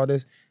too much about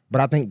this, but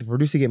I think the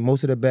producer get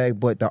most of the bag,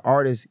 but the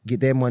artists get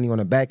their money on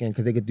the back end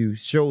because they could do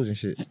shows and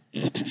shit.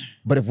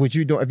 But if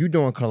you're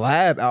doing a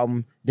collab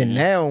album, then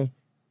now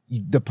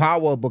the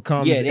power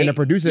becomes in the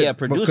producer,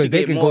 because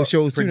they can go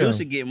shows too now.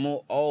 Producer get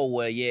more. Oh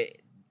well, yeah.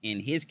 In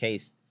his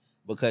case,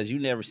 because you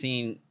never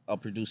seen a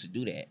producer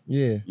do that.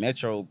 Yeah,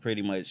 Metro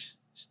pretty much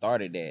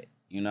started that.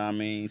 You know what I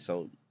mean?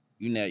 So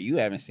you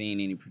haven't seen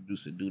any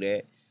producer do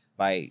that.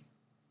 Like,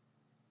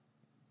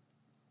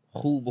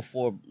 who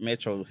before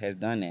Metro has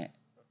done that?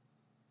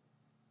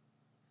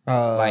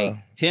 Like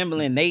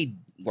Timbaland, they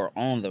were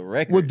on the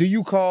record. Well, do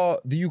you call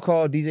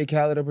DJ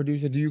Khaled a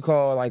producer? Do you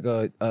call like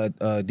a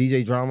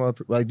DJ Drama,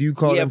 like, do you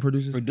call them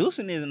producers?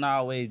 Producing isn't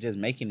always just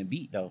making the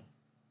beat though.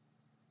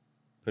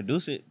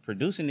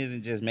 Producing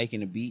isn't just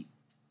making the beat.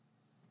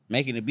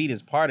 Making the beat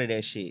is part of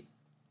that shit.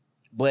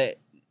 But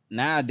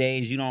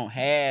nowadays you don't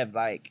have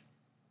like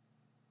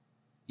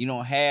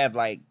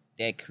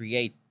that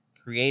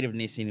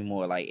creativeness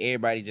anymore. Like,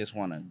 everybody just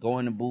want to go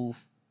in the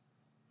booth,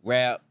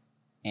 rap,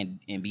 and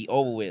be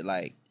over with.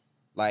 Like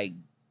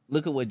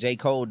look at what J.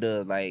 Cole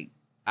does. Like,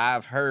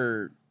 I've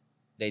heard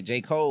that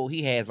J. Cole,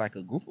 he has like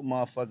a group of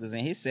motherfuckers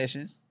in his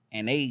sessions,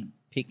 and they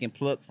pick and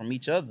pluck from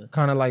each other.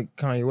 Kind of like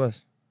Kanye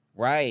West.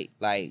 Right.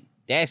 Like,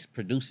 that's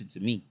producing to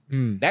me.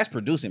 That's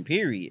producing,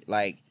 period.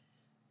 Like,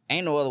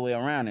 ain't no other way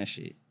around that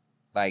shit.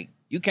 Like,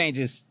 you can't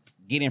just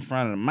get in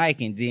front of the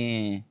mic and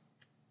then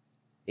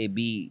it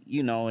be,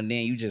 and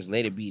then you just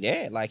let it be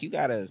that. Like, you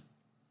gotta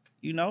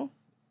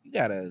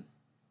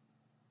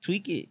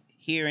tweak it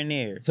here and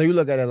there. So you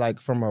look at it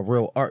like from a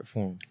real art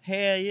form.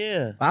 Hell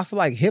yeah. I feel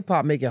like hip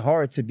hop make it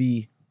hard to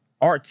be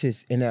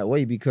artists in that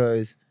way,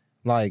 because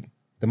like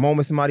the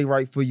moment somebody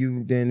write for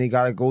you, then they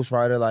got a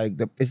ghostwriter. Like,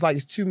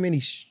 it's too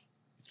many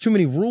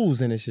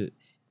rules in this shit.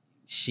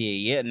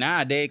 Shit, yeah.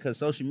 Nowadays, because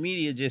social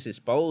media just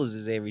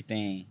exposes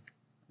everything.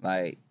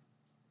 Like,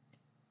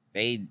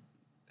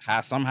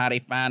 somehow they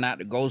find out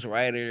the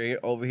ghostwriter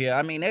over here.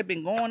 I mean, that's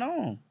been going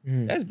on.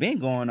 That's been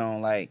going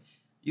on. Like,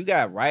 you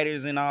got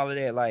writers and all of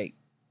that. Like,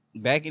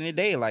 back in the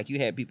day, like, you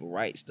had people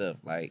write stuff.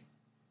 Like,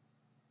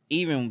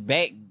 even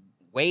back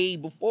way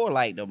before,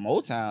 like, the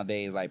Motown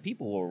days, like,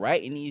 people were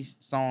writing these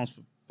songs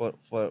for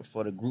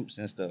the groups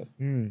and stuff.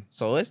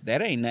 So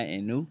that ain't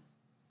nothing new.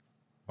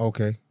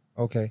 Okay.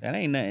 That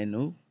ain't nothing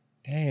new.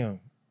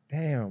 Damn,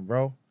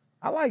 bro.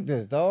 I like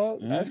this,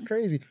 dog. That's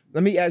crazy.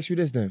 Let me ask you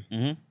this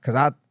then, because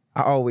I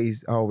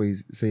always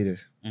say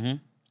this.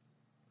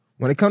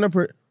 When it come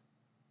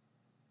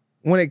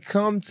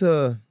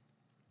to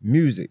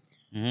music,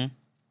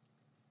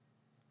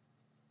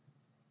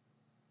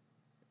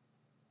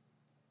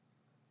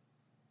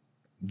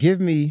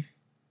 give me.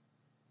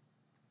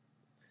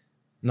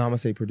 No, I'm gonna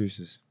say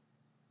producers.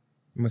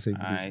 All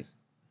right.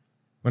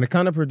 When it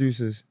comes to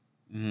producers,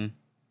 who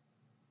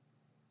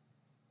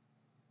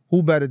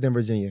better than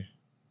Virginia?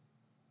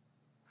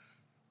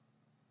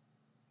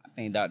 I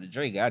think Dr.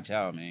 Dre got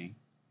y'all, man.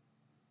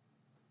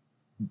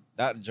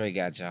 Dr. Dre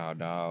got y'all,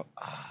 dog.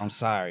 I'm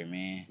sorry,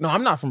 man. No,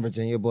 I'm not from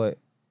Virginia, but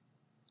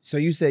so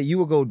you say you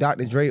would go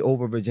Dr. Dre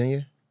over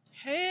Virginia?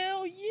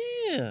 Hell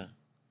yeah.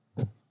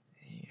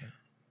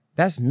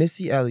 That's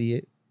Missy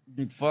Elliott.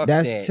 Fuck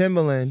that's that.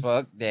 Timbaland.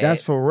 Fuck that.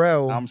 That's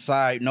Pharrell. I'm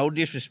sorry, no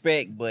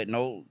disrespect, but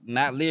no,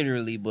 not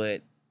literally,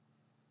 but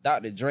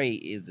Dr. Dre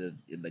is the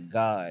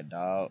god,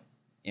 dog.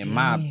 And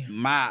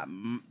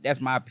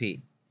that's my pick.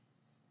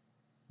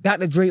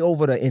 Dr. Dre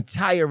over the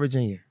entire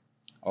Virginia.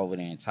 Over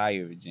the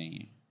entire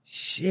Virginia.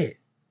 Shit.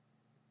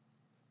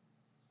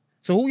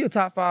 So who your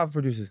top 5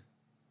 producers?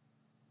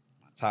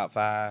 My top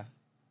 5.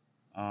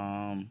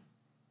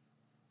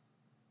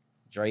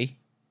 Dre.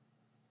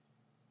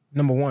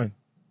 Number 1.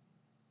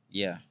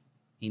 Yeah.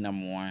 He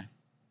number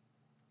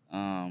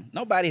 1.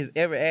 Nobody has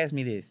ever asked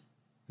me this.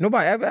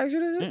 Nobody ever asked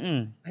you this?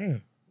 Mm-mm.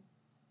 Damn.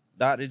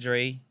 Dr.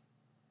 Dre.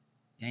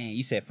 Dang,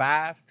 you said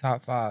 5?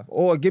 Top 5.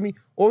 Or we can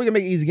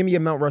make it easy. Give me your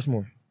Mount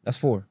Rushmore. That's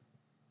 4.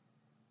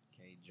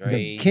 Okay, Dre.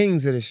 The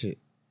kings of this shit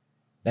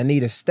that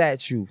need a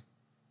statue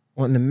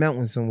on the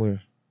mountain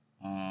somewhere.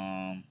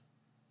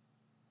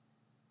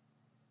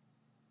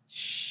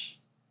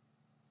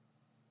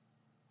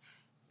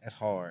 That's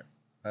hard.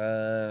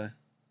 I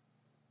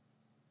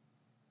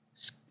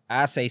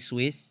say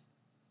Swiss.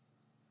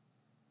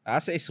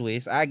 I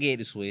get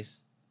the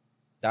Swiss.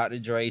 Dr.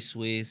 Dre,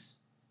 Swiss.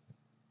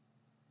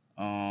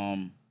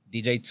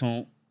 DJ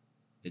Toomp,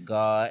 The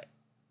God.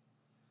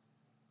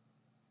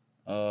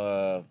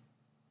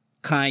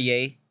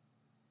 Kanye,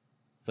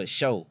 for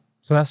sure.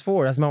 So that's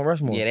 4. That's Mount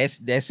Rushmore. Yeah,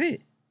 that's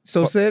it.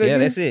 So say it again. Yeah,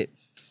 that's it.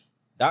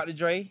 Dr.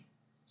 Dre,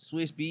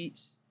 Swiss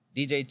Beats,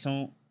 DJ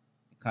Toomp,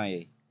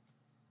 Kanye.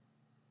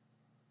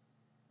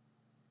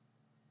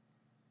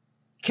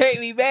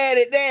 Can't be mad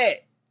at that.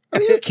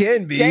 You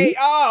can be.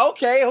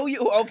 Okay.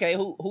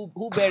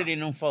 Who better than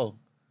them 4?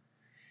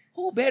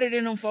 Who better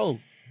than them 4?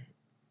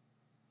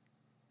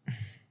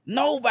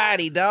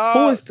 Nobody,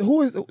 dog.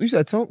 Who is you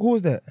said Toomp? Who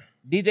is that?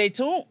 DJ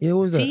Toomp? Yeah,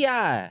 who is that?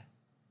 T.I.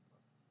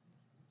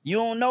 You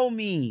don't know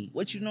me.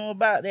 What you know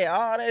about that?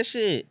 All that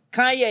shit.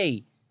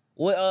 Kanye.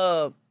 What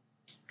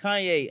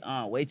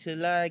Kanye, wait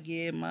till I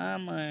get my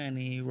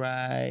money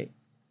right.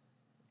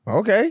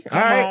 Okay.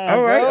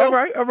 All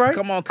right.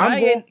 Come on,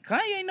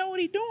 Kanye know what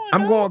he doing.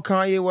 I'm going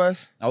Kanye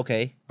West.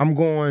 Okay. I'm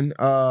going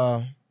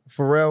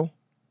Pharrell.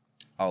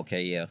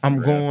 Okay, yeah.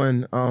 I'm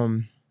going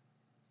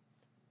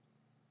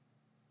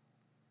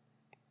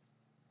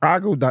I'll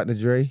go Dr.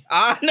 Dre.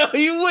 I know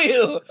you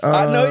will.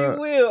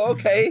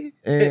 Okay.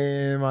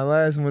 And my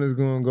last one is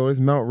going to go. It's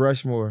Mount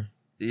Rushmore.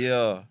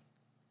 Yeah.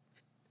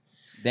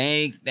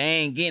 They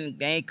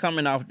ain't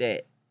coming off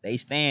that. They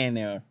staying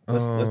there.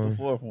 What's the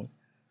 4th one?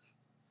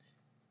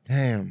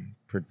 Damn,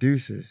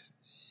 producers.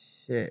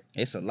 Shit.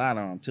 It's a lot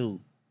on them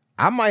too.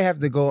 I might have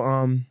to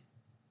go,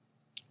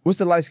 what's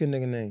the light-skinned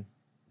nigga name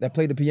that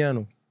played the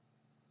piano?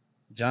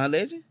 John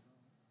Legend?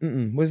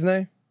 What's his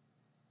name?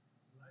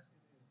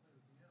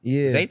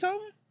 Yeah.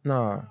 Zaytoven?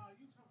 Nah.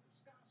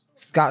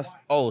 Scott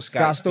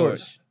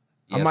Storch.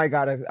 Yes.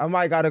 I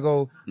might gotta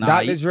go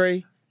Dr.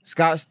 Dre,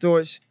 Scott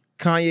Storch,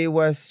 Kanye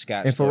West,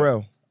 and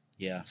Pharrell.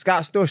 Yeah.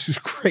 Scott Storch is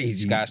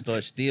crazy. Scott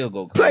Storch still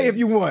go crazy. Play if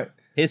you want.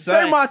 His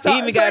son, say my top, he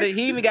even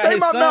got his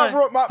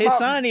son. His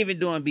son even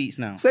doing beats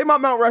now. Say my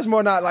Mount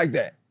Rushmore not like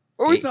that.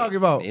 What are we talking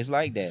about? It's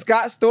like that.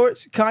 Scott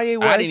Storch, Kanye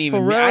West,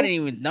 Pharrell. It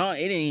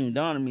didn't even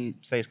dawn on me to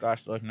say Scott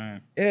Storch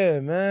name.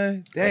 Yeah,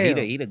 man. Damn.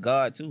 He the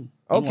god too.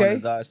 Okay. One of the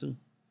gods too.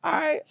 All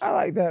right, I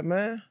like that,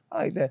 man. I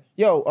like that.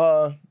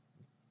 Yo,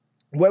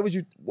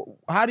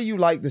 how do you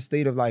like the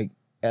state of like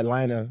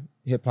Atlanta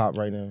hip hop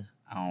right now?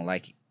 I don't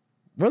like it.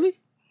 Really?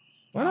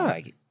 Why not? I don't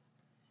like it.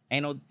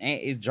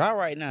 It's dry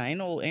right now. Ain't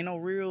no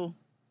real.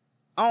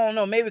 I don't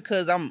know. Maybe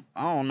because I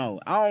don't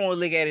know. I don't want to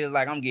look at it as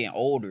like I'm getting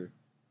older.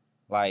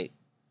 Like,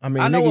 I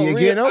mean, you're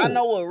getting old. I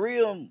know what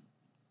real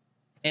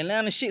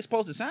Atlanta shit's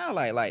supposed to sound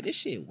like. Like, this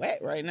shit whack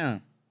right now.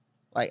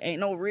 Like,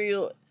 ain't no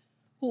real.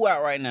 Who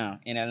out right now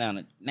in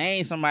Atlanta?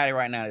 Name somebody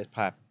right now that's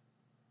popping.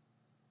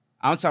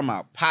 I'm talking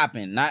about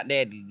popping, not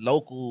that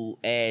local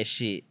ass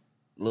shit.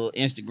 Little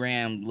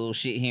Instagram, little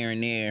shit here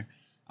and there.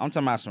 I'm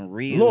talking about some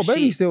real Lil shit.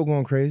 Baby still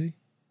going crazy.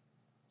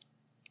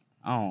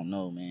 I don't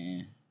know,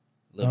 man.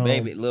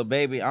 Lil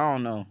Baby, I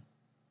don't know.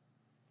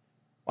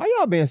 Why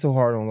y'all being so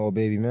hard on Lil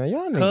Baby, man?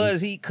 Y'all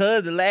niggas.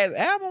 Cause the last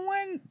album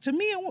wasn't, to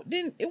me,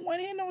 it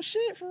wasn't hitting no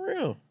shit for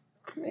real.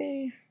 I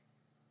mean,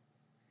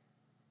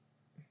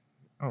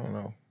 I don't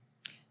know.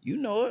 You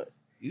know it.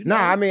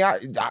 I mean,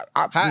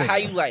 how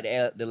you like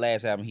the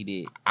last album he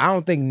did? I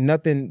don't think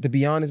nothing, to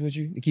be honest with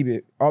you, to keep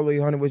it all the way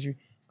 100 with you,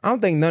 I don't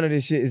think none of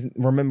this shit is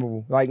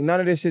rememberable. Like, none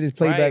of this shit is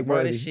playback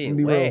worthy. This shit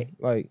be whack.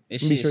 real. Like,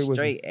 this shit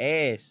straight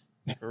ass.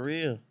 For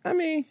real. I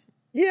mean,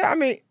 yeah,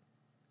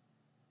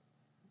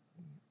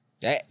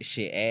 that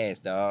shit ass,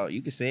 dog.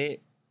 You can say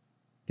it.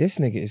 This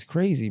nigga is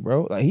crazy,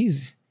 bro. Like,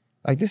 this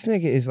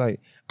nigga is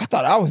like, I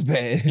thought I was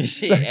bad.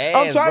 Shit like, ass,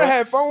 I'm trying bro. to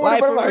have fun with like,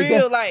 it, but for like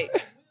real, that.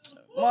 like,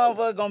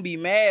 motherfucker gonna be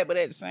mad, but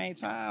at the same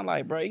time,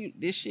 like, bro,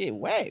 this shit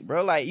whack,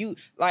 bro. Like, you're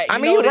right. I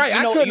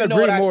couldn't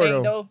agree more,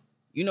 though.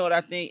 You know what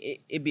I think?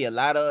 It'd be a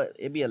lot of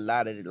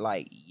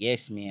like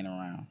yes men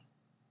around.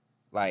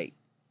 Like,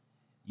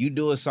 you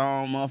do a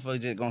song, motherfucker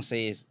just gonna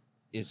say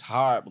it's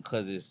hard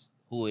because it's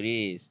who it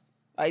is.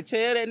 Like,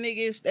 tell that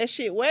nigga that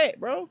shit whack,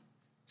 bro.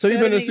 So you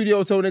been in the studio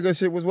and told nigga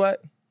shit was whack?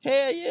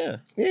 Hell yeah.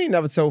 You ain't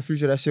never told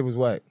Future that shit was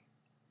whack.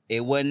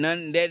 It wasn't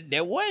nothing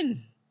that wasn't.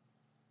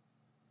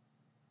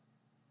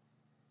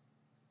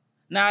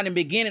 Nah, in the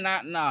beginning,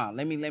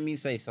 let me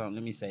say something.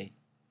 Let me say.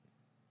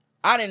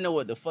 I didn't know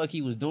what the fuck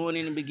he was doing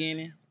in the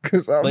beginning.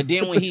 But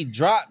then when he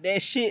dropped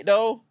that shit,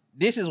 though,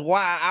 this is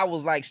why I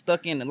was like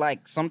stuck in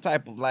like some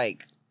type of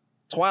like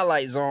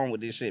Twilight Zone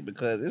with this shit,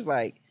 because it's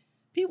like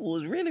people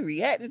was really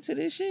reacting to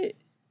this shit.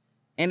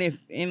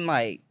 And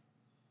like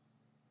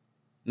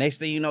next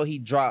thing you know, he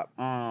dropped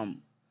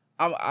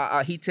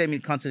he tell me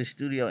to come to the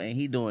studio and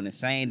he doing the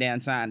same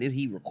damn time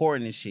he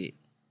recording this shit.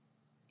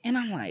 And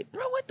I'm like,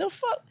 bro, what the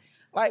fuck?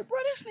 Like, bro,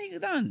 this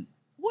nigga done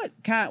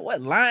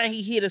what line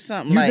he hit or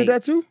something? You like, did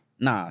that too?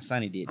 Nah,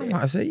 Sonny did that. I'm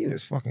about to say, you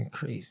was fucking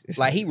crazy. It's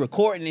like, he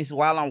recording this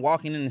while I'm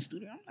walking in the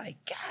studio. I'm like,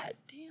 God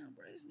damn,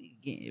 bro, this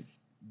nigga getting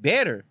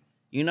better.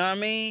 You know what I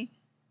mean?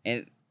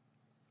 And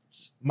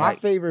my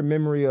favorite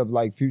memory of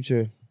like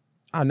Future,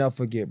 I'll never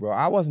forget, bro.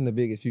 I wasn't the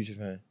biggest Future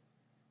fan.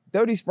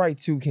 Dirty Sprite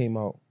 2 came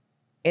out,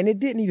 and it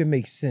didn't even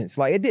make sense.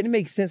 Like, it didn't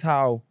make sense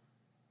how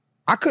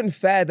I couldn't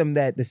fathom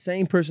that the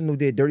same person who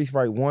did Dirty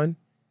Sprite 1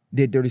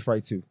 did Dirty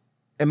Sprite 2,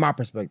 in my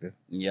perspective.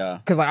 Yeah.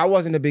 Because, like, I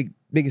wasn't the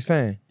biggest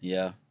fan.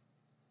 Yeah.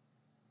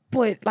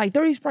 But, like,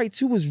 Dirty Sprite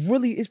 2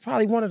 it's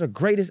probably one of the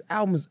greatest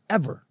albums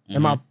ever.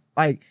 And my,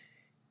 like,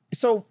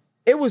 so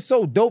it was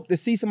so dope to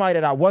see somebody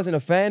that I wasn't a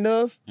fan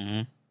of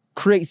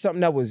create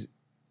something that was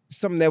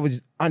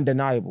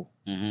undeniable.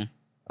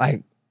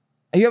 Like,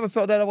 have you ever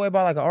felt that way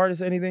about like an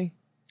artist or anything?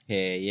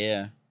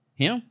 Yeah.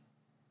 Him?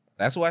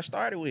 That's who I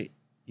started with.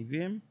 You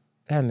feel me?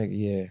 That nigga,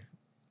 yeah.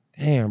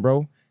 Damn,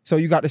 bro. So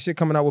you got the shit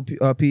coming out with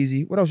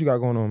Peezy. What else you got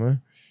going on,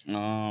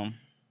 man?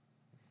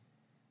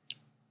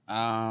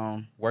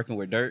 Working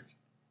with Dirk.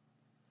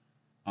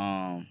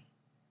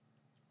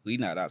 We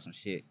knocked out some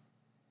shit.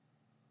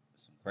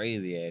 Some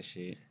crazy ass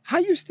shit. How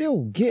you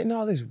still getting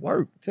all this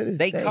work to this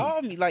day? They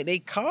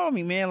called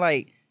me, man.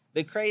 Like,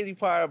 the crazy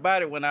part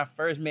about it, when I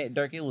first met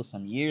Dirk, it was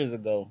some years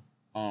ago.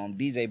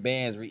 DJ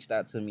Bands reached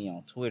out to me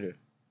on Twitter.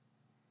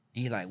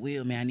 And he's like,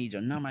 Will, man, I need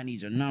your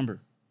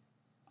number.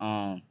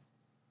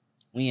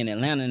 We in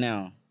Atlanta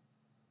now.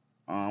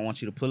 I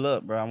want you to pull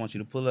up, bro. I want you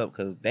to pull up.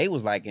 Because they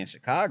was like in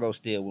Chicago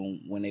still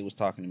when they was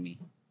talking to me.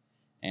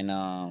 And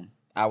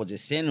I would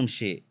just send them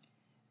shit.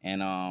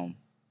 And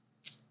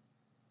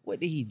what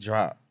did he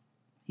drop?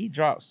 He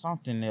dropped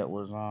something that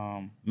was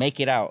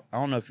Make It Out. I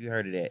don't know if you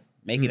heard of that.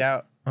 Make It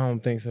Out? I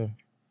don't think so.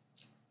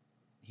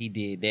 He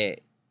did that.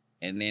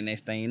 And then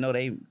next thing you know,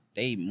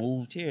 they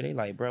moved here. They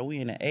like, bro, we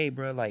in the A,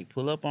 bro. Like,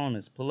 pull up on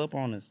us.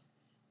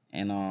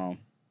 And I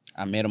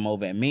met him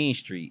over at Main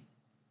Street.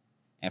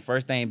 And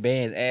first thing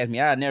Bands asked me,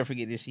 I'll never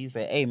forget this. He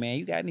said, hey, man,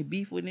 you got any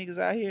beef with niggas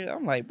out here?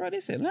 I'm like, bro,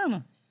 this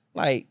Atlanta.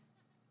 Like,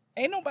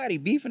 ain't nobody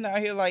beefing out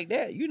here like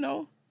that, you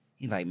know?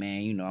 He like,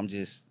 man, you know, I'm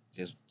just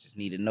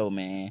need to know,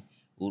 man.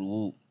 Woo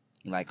woo.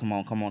 He like, come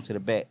on to the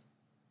back.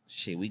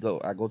 Shit,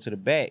 I go to the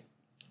back.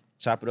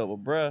 Chop it up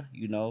with bruh,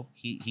 you know.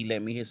 He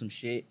let me hear some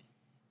shit.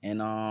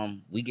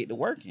 And we get to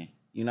working.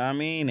 You know what I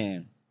mean?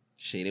 And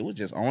shit, it was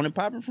just on and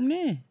popping from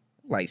there.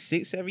 Like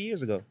 6-7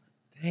 years ago.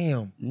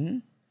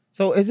 Damn.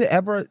 So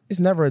it's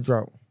never a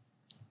drought.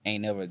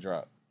 Ain't never a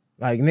drop.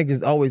 Like,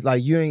 niggas always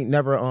like, you ain't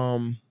never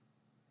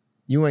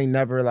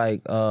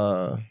like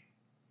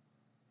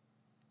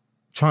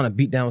trying to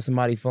beat down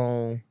somebody's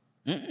phone.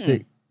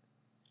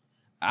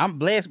 I'm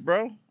blessed,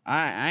 bro.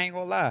 I ain't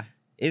gonna lie.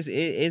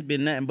 It's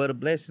been nothing but a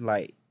blessing,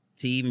 like,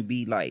 to even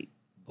be like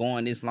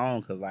going this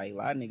long, cause like a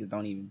lot of niggas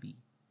don't even be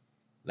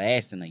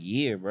lasting a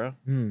year, bro.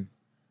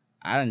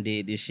 I done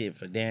did this shit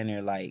for down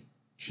there like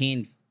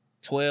 10,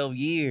 12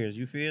 years.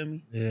 You feel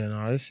me? Yeah,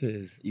 no, this shit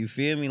is. You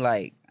feel me?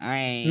 Like, I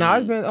ain't. No,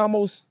 it's been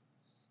almost.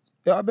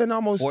 I've been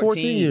almost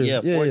 14 years.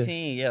 Yeah,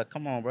 14. Yeah,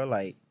 come on, bro.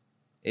 Like,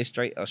 it's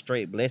a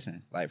straight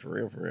blessing. Like, for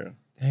real.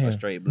 Damn. A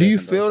straight blessing. Do you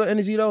feel the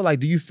energy though?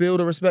 Like, do you feel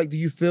the respect? Do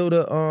you feel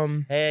the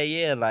Hell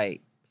yeah,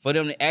 like, for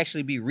them to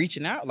actually be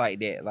reaching out like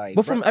that, like.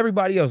 But from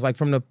everybody else, like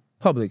from the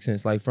public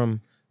sense, like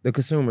from the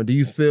consumer, do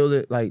you feel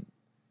it? Like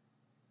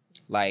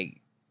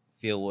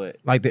feel what?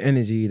 Like the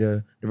energy,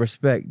 the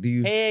respect. Do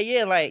you? Hell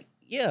yeah, like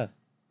yeah.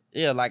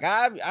 Like,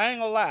 I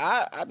ain't gonna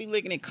lie, I be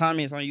looking at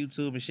comments on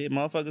YouTube and shit.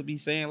 Motherfuckers be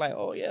saying like,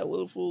 oh yeah,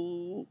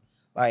 WillAFool.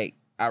 Like,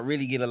 I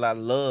really get a lot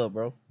of love,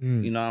 bro.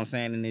 You know what I'm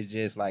saying? And it's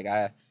just like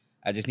I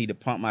just need to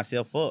pump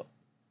myself up.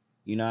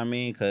 You know what I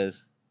mean?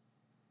 Cause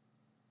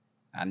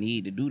I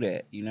need to do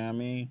that. You know what I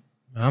mean?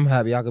 I'm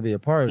happy I could be a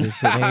part of this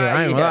shit. Nigga.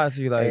 I ain't gonna lie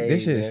to you. Like,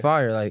 this shit is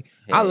fire. Like,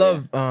 I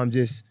love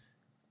just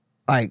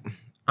like,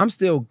 I'm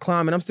still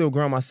climbing, I'm still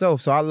growing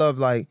myself. So I love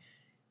like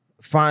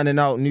finding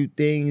out new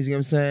things, you know what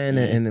I'm saying?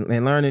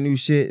 And learning new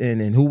shit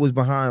and who was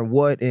behind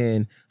what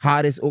and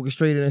how this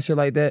orchestrated and shit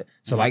like that.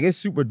 So like, it's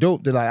super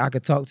dope that like I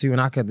could talk to you and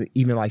I could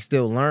even like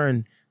still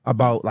learn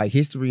about like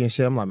history and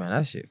shit. I'm like, man,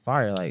 that shit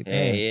fire. Like,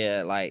 damn.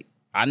 Yeah, like,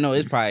 I know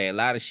it's probably a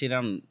lot of shit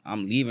I'm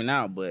leaving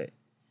out, but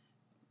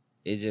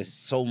it's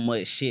just so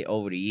much shit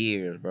over the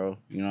years, bro.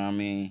 You know what I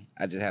mean?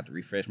 I just have to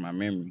refresh my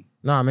memory.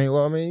 Nah, I mean,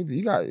 well, I mean,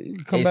 you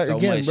can come back so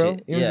again, bro.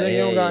 Shit. You know what I'm saying?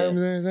 You don't got, you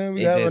know what I'm saying?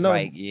 We it's never just know.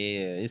 like,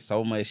 it's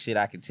so much shit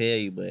I can tell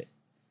you, but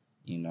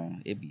you know,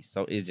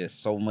 it's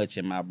just so much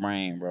in my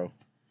brain, bro.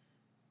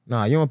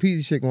 Nah, you on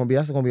Peezy shit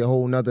that's gonna be a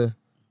whole nother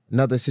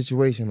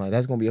situation. Like,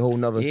 that's gonna be a whole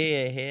nother.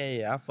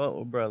 Yeah. I fuck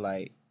with bro.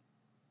 Like,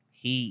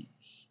 he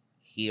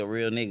a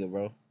real nigga,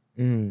 bro.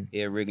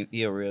 He a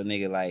real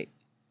nigga. Like,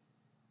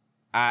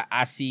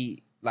 I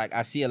see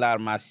a lot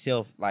of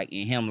myself like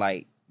in him,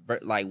 like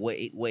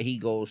what he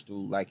goes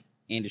through, like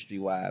industry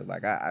wise.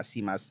 Like, I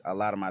see a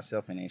lot of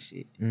myself in that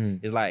shit.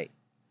 It's like,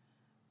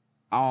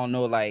 I don't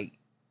know, like,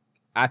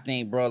 I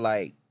think bro,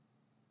 like,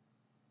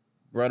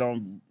 bro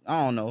don't,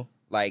 I don't know,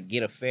 like,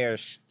 get a fair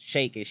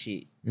shake and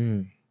shit.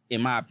 In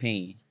my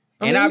opinion.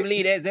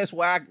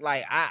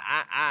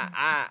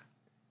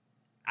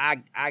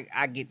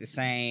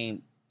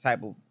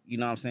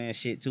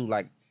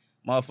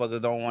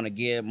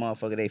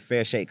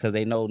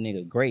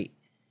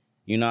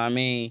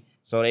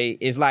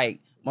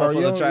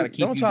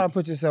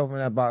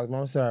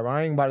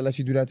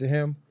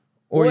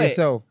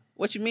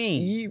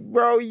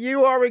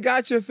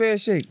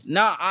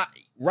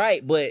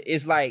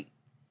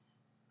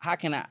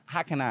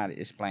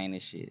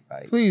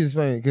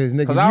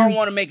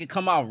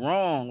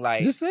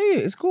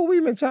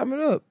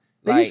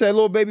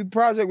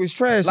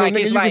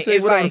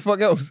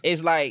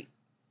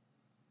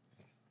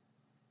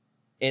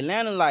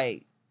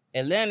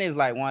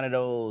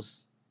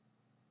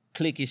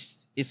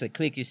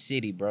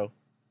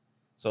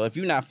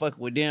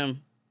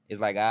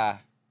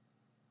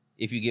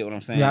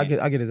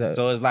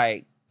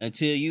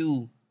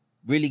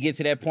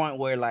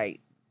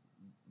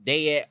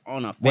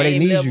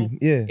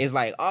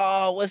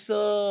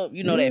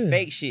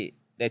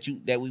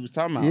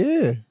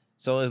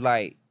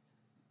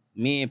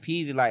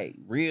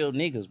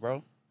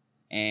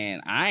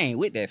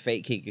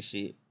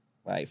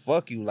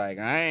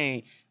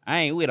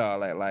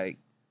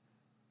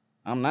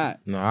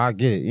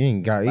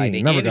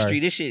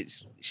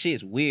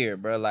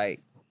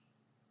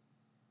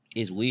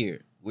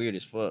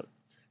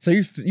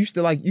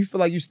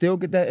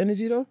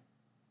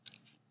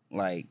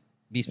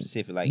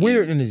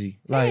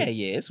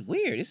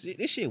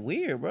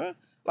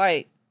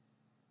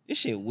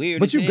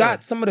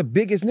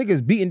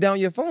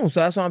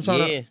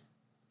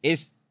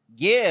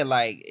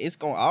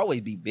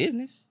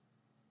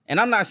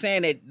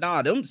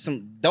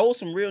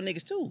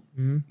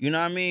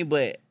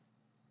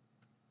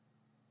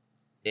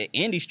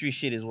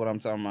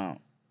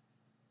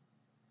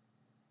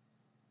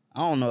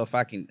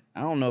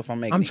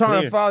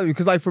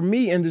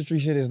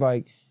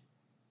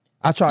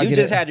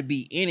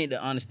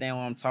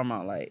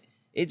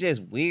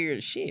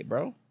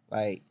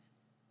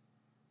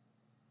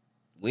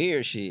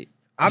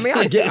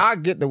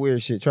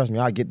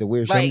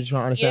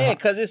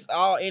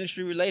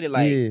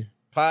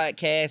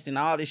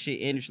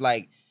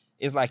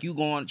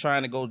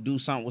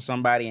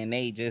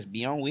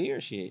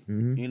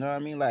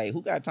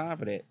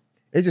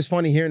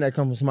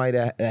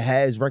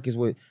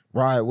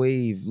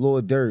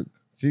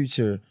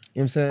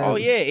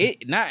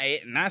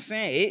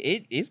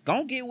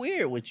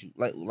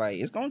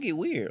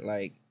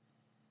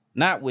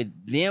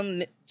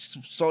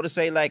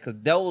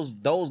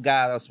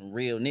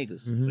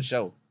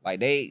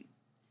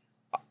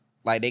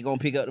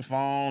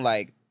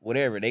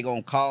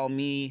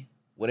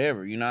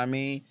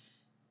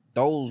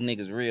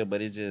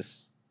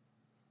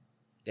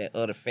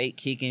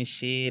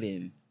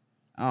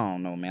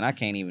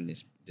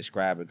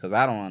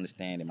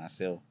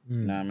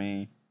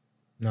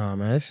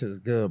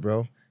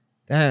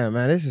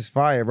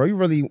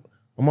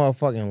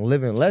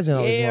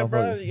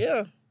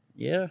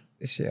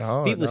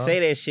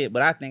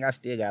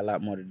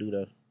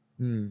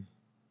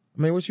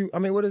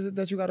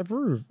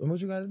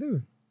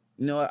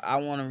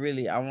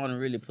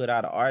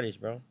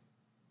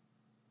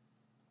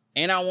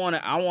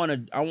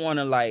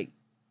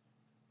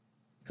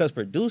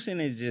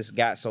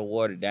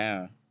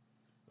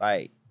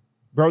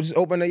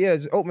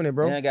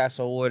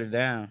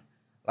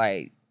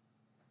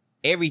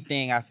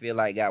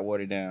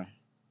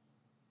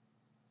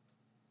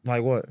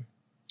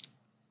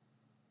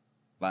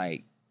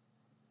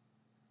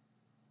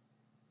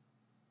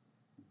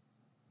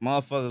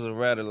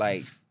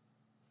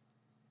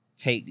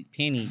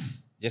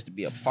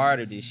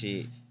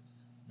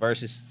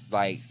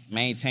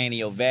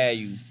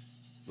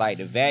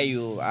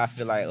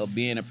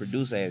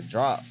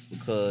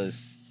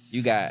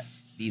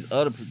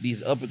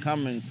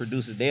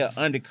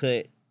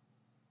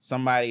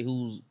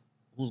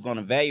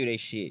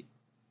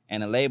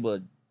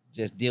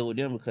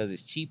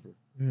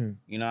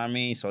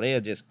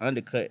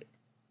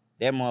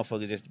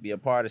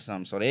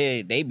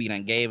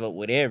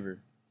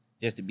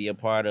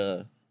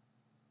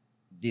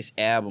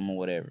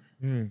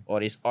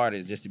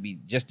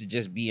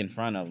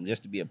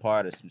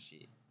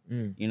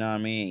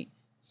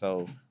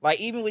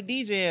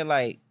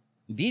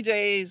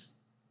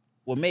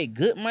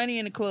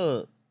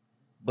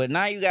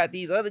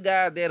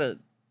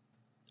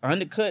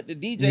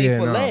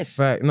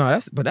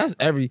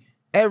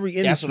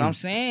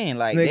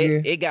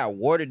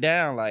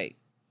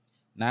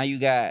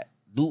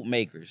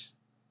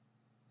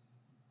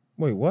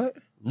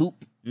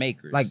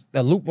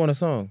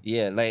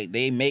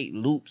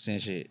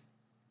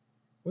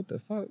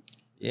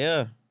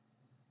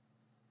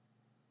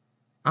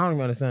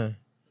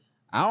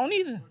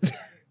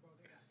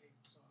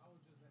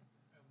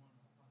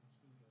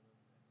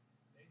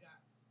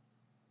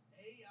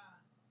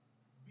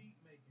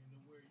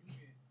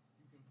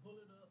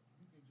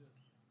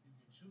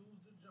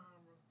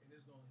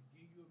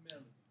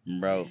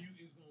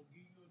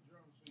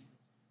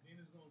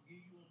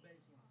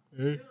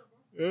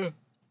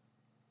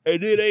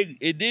 And then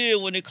it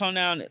did when it come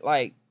down,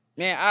 like,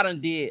 man, I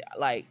done did,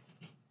 like,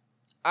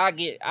 I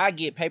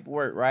get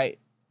paperwork, right?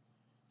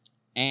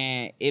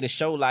 And it'll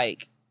show,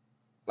 like,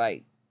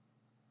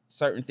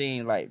 certain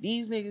things, like,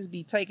 these niggas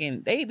be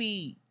taking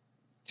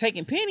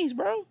pennies,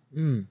 bro,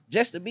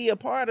 just to be a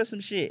part of some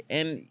shit.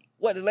 And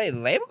what the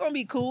label gonna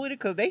be cool with it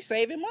because they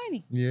saving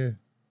money. Yeah.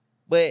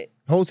 But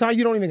whole time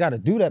you don't even got to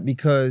do that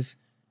because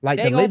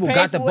like the label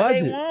got the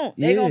budget.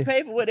 They gonna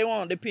pay for what they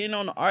want, depending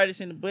on the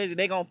artist and the budget.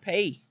 They gonna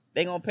pay.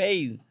 They gonna pay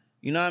you.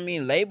 You know what I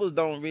mean? Labels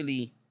don't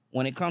really,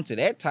 when it comes to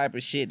that type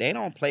of shit, they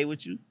don't play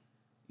with you.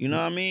 You know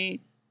what I mean?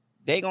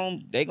 They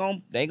gon'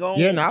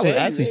 Yeah, and I was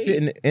actually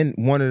sitting in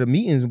one of the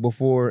meetings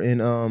before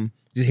and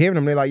just hearing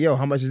them. They're like, "Yo,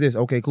 how much is this?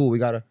 Okay, cool. We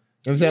gotta." You know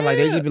what I'm saying? Like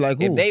they just be like,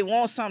 "Cool." If they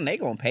want something, they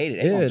gonna pay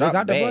it. They gonna drop they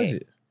got the the bag.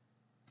 budget.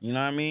 You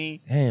know what I mean?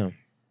 Damn.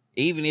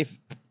 Even if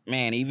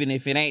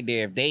it ain't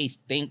there, if they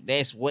think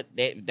that's what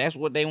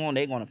they want,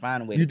 they gonna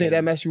find a way. You think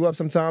that mess you up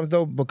sometimes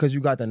though, because you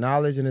got the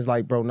knowledge and it's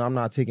like, bro, no, I'm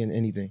not taking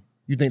anything.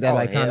 You think that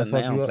like kind of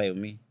fuck you up? They don't play with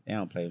me. They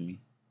don't play with me.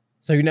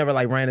 So you never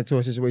like ran into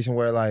a situation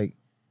where like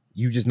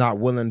you just not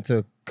willing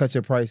to cut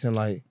your price and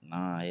like,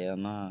 nah, hell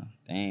nah,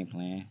 they ain't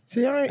playing.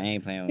 See, They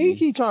ain't playing with he me.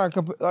 keep trying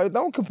to like,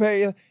 don't compare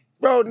you,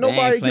 bro.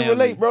 Nobody can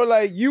relate, bro.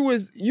 Like you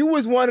was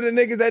one of the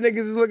niggas that niggas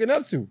is looking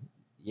up to.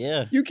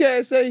 Yeah, you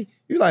can't say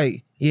you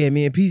like, yeah,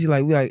 me and Peezy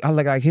like we like I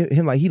like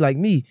him like he like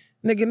me,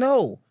 nigga.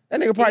 No, that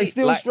nigga probably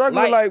still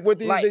struggling like with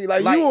these niggas.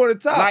 Like you on the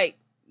top. Like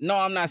no,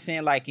 I'm not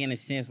saying like in a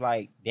sense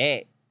like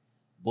that,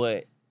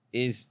 but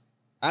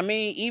I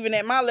mean even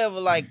at my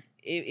level like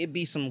it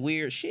be some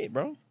weird shit,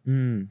 bro.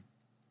 You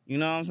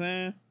know what I'm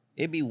saying?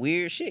 It be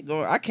weird shit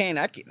going.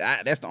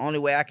 That's the only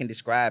way I can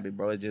describe it,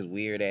 bro. It's just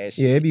weird ass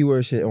shit. Yeah, it be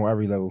weird shit on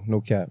every level. No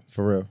cap,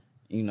 for real.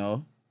 You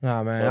know?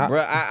 Nah, man. But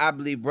bro, I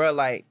believe, bro,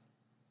 like,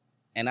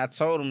 and I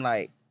told him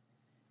like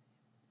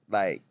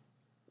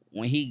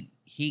when he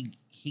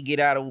get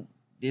out of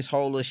this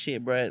whole little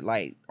shit, bro,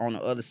 like on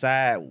the other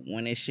side,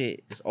 when this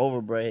shit is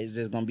over, bro, it's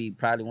just gonna be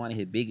probably one of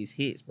his biggest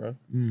hits, bro.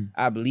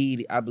 I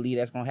believe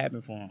that's gonna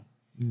happen for him.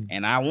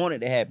 And I want it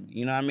to happen.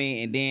 You know what I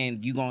mean? And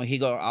then he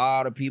go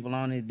all the people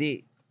on his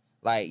dick.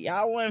 Like,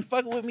 y'all wasn't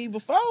fucking with me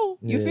before.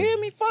 You feel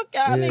me? Fuck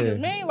y'all niggas,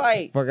 man.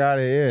 Like, fuck out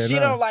of here. She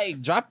don't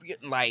like drop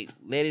like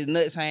let his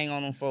nuts hang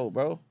on them folk,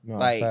 bro. No,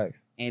 like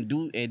facts. and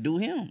do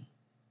him.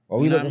 Well,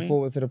 we looking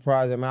forward to the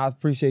project, man. I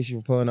appreciate you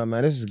for pulling up,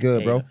 man. This is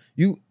good, bro.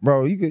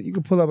 You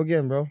could pull up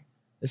again, bro.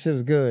 This shit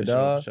was good,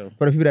 dog. Sure.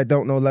 For the people that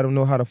don't know, let them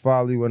know how to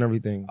follow you and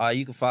everything.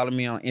 You can follow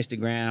me on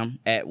Instagram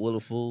at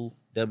WillAFool,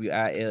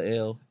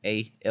 WillAFool.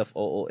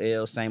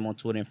 Same on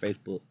Twitter and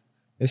Facebook.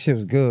 This shit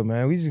was good,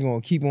 man. We just gonna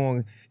keep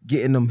on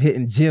getting them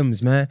hitting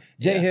gems, man.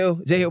 J Hill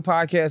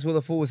Podcast,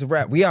 WillAFool. It's a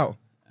wrap. We out.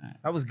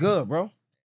 That was good, bro.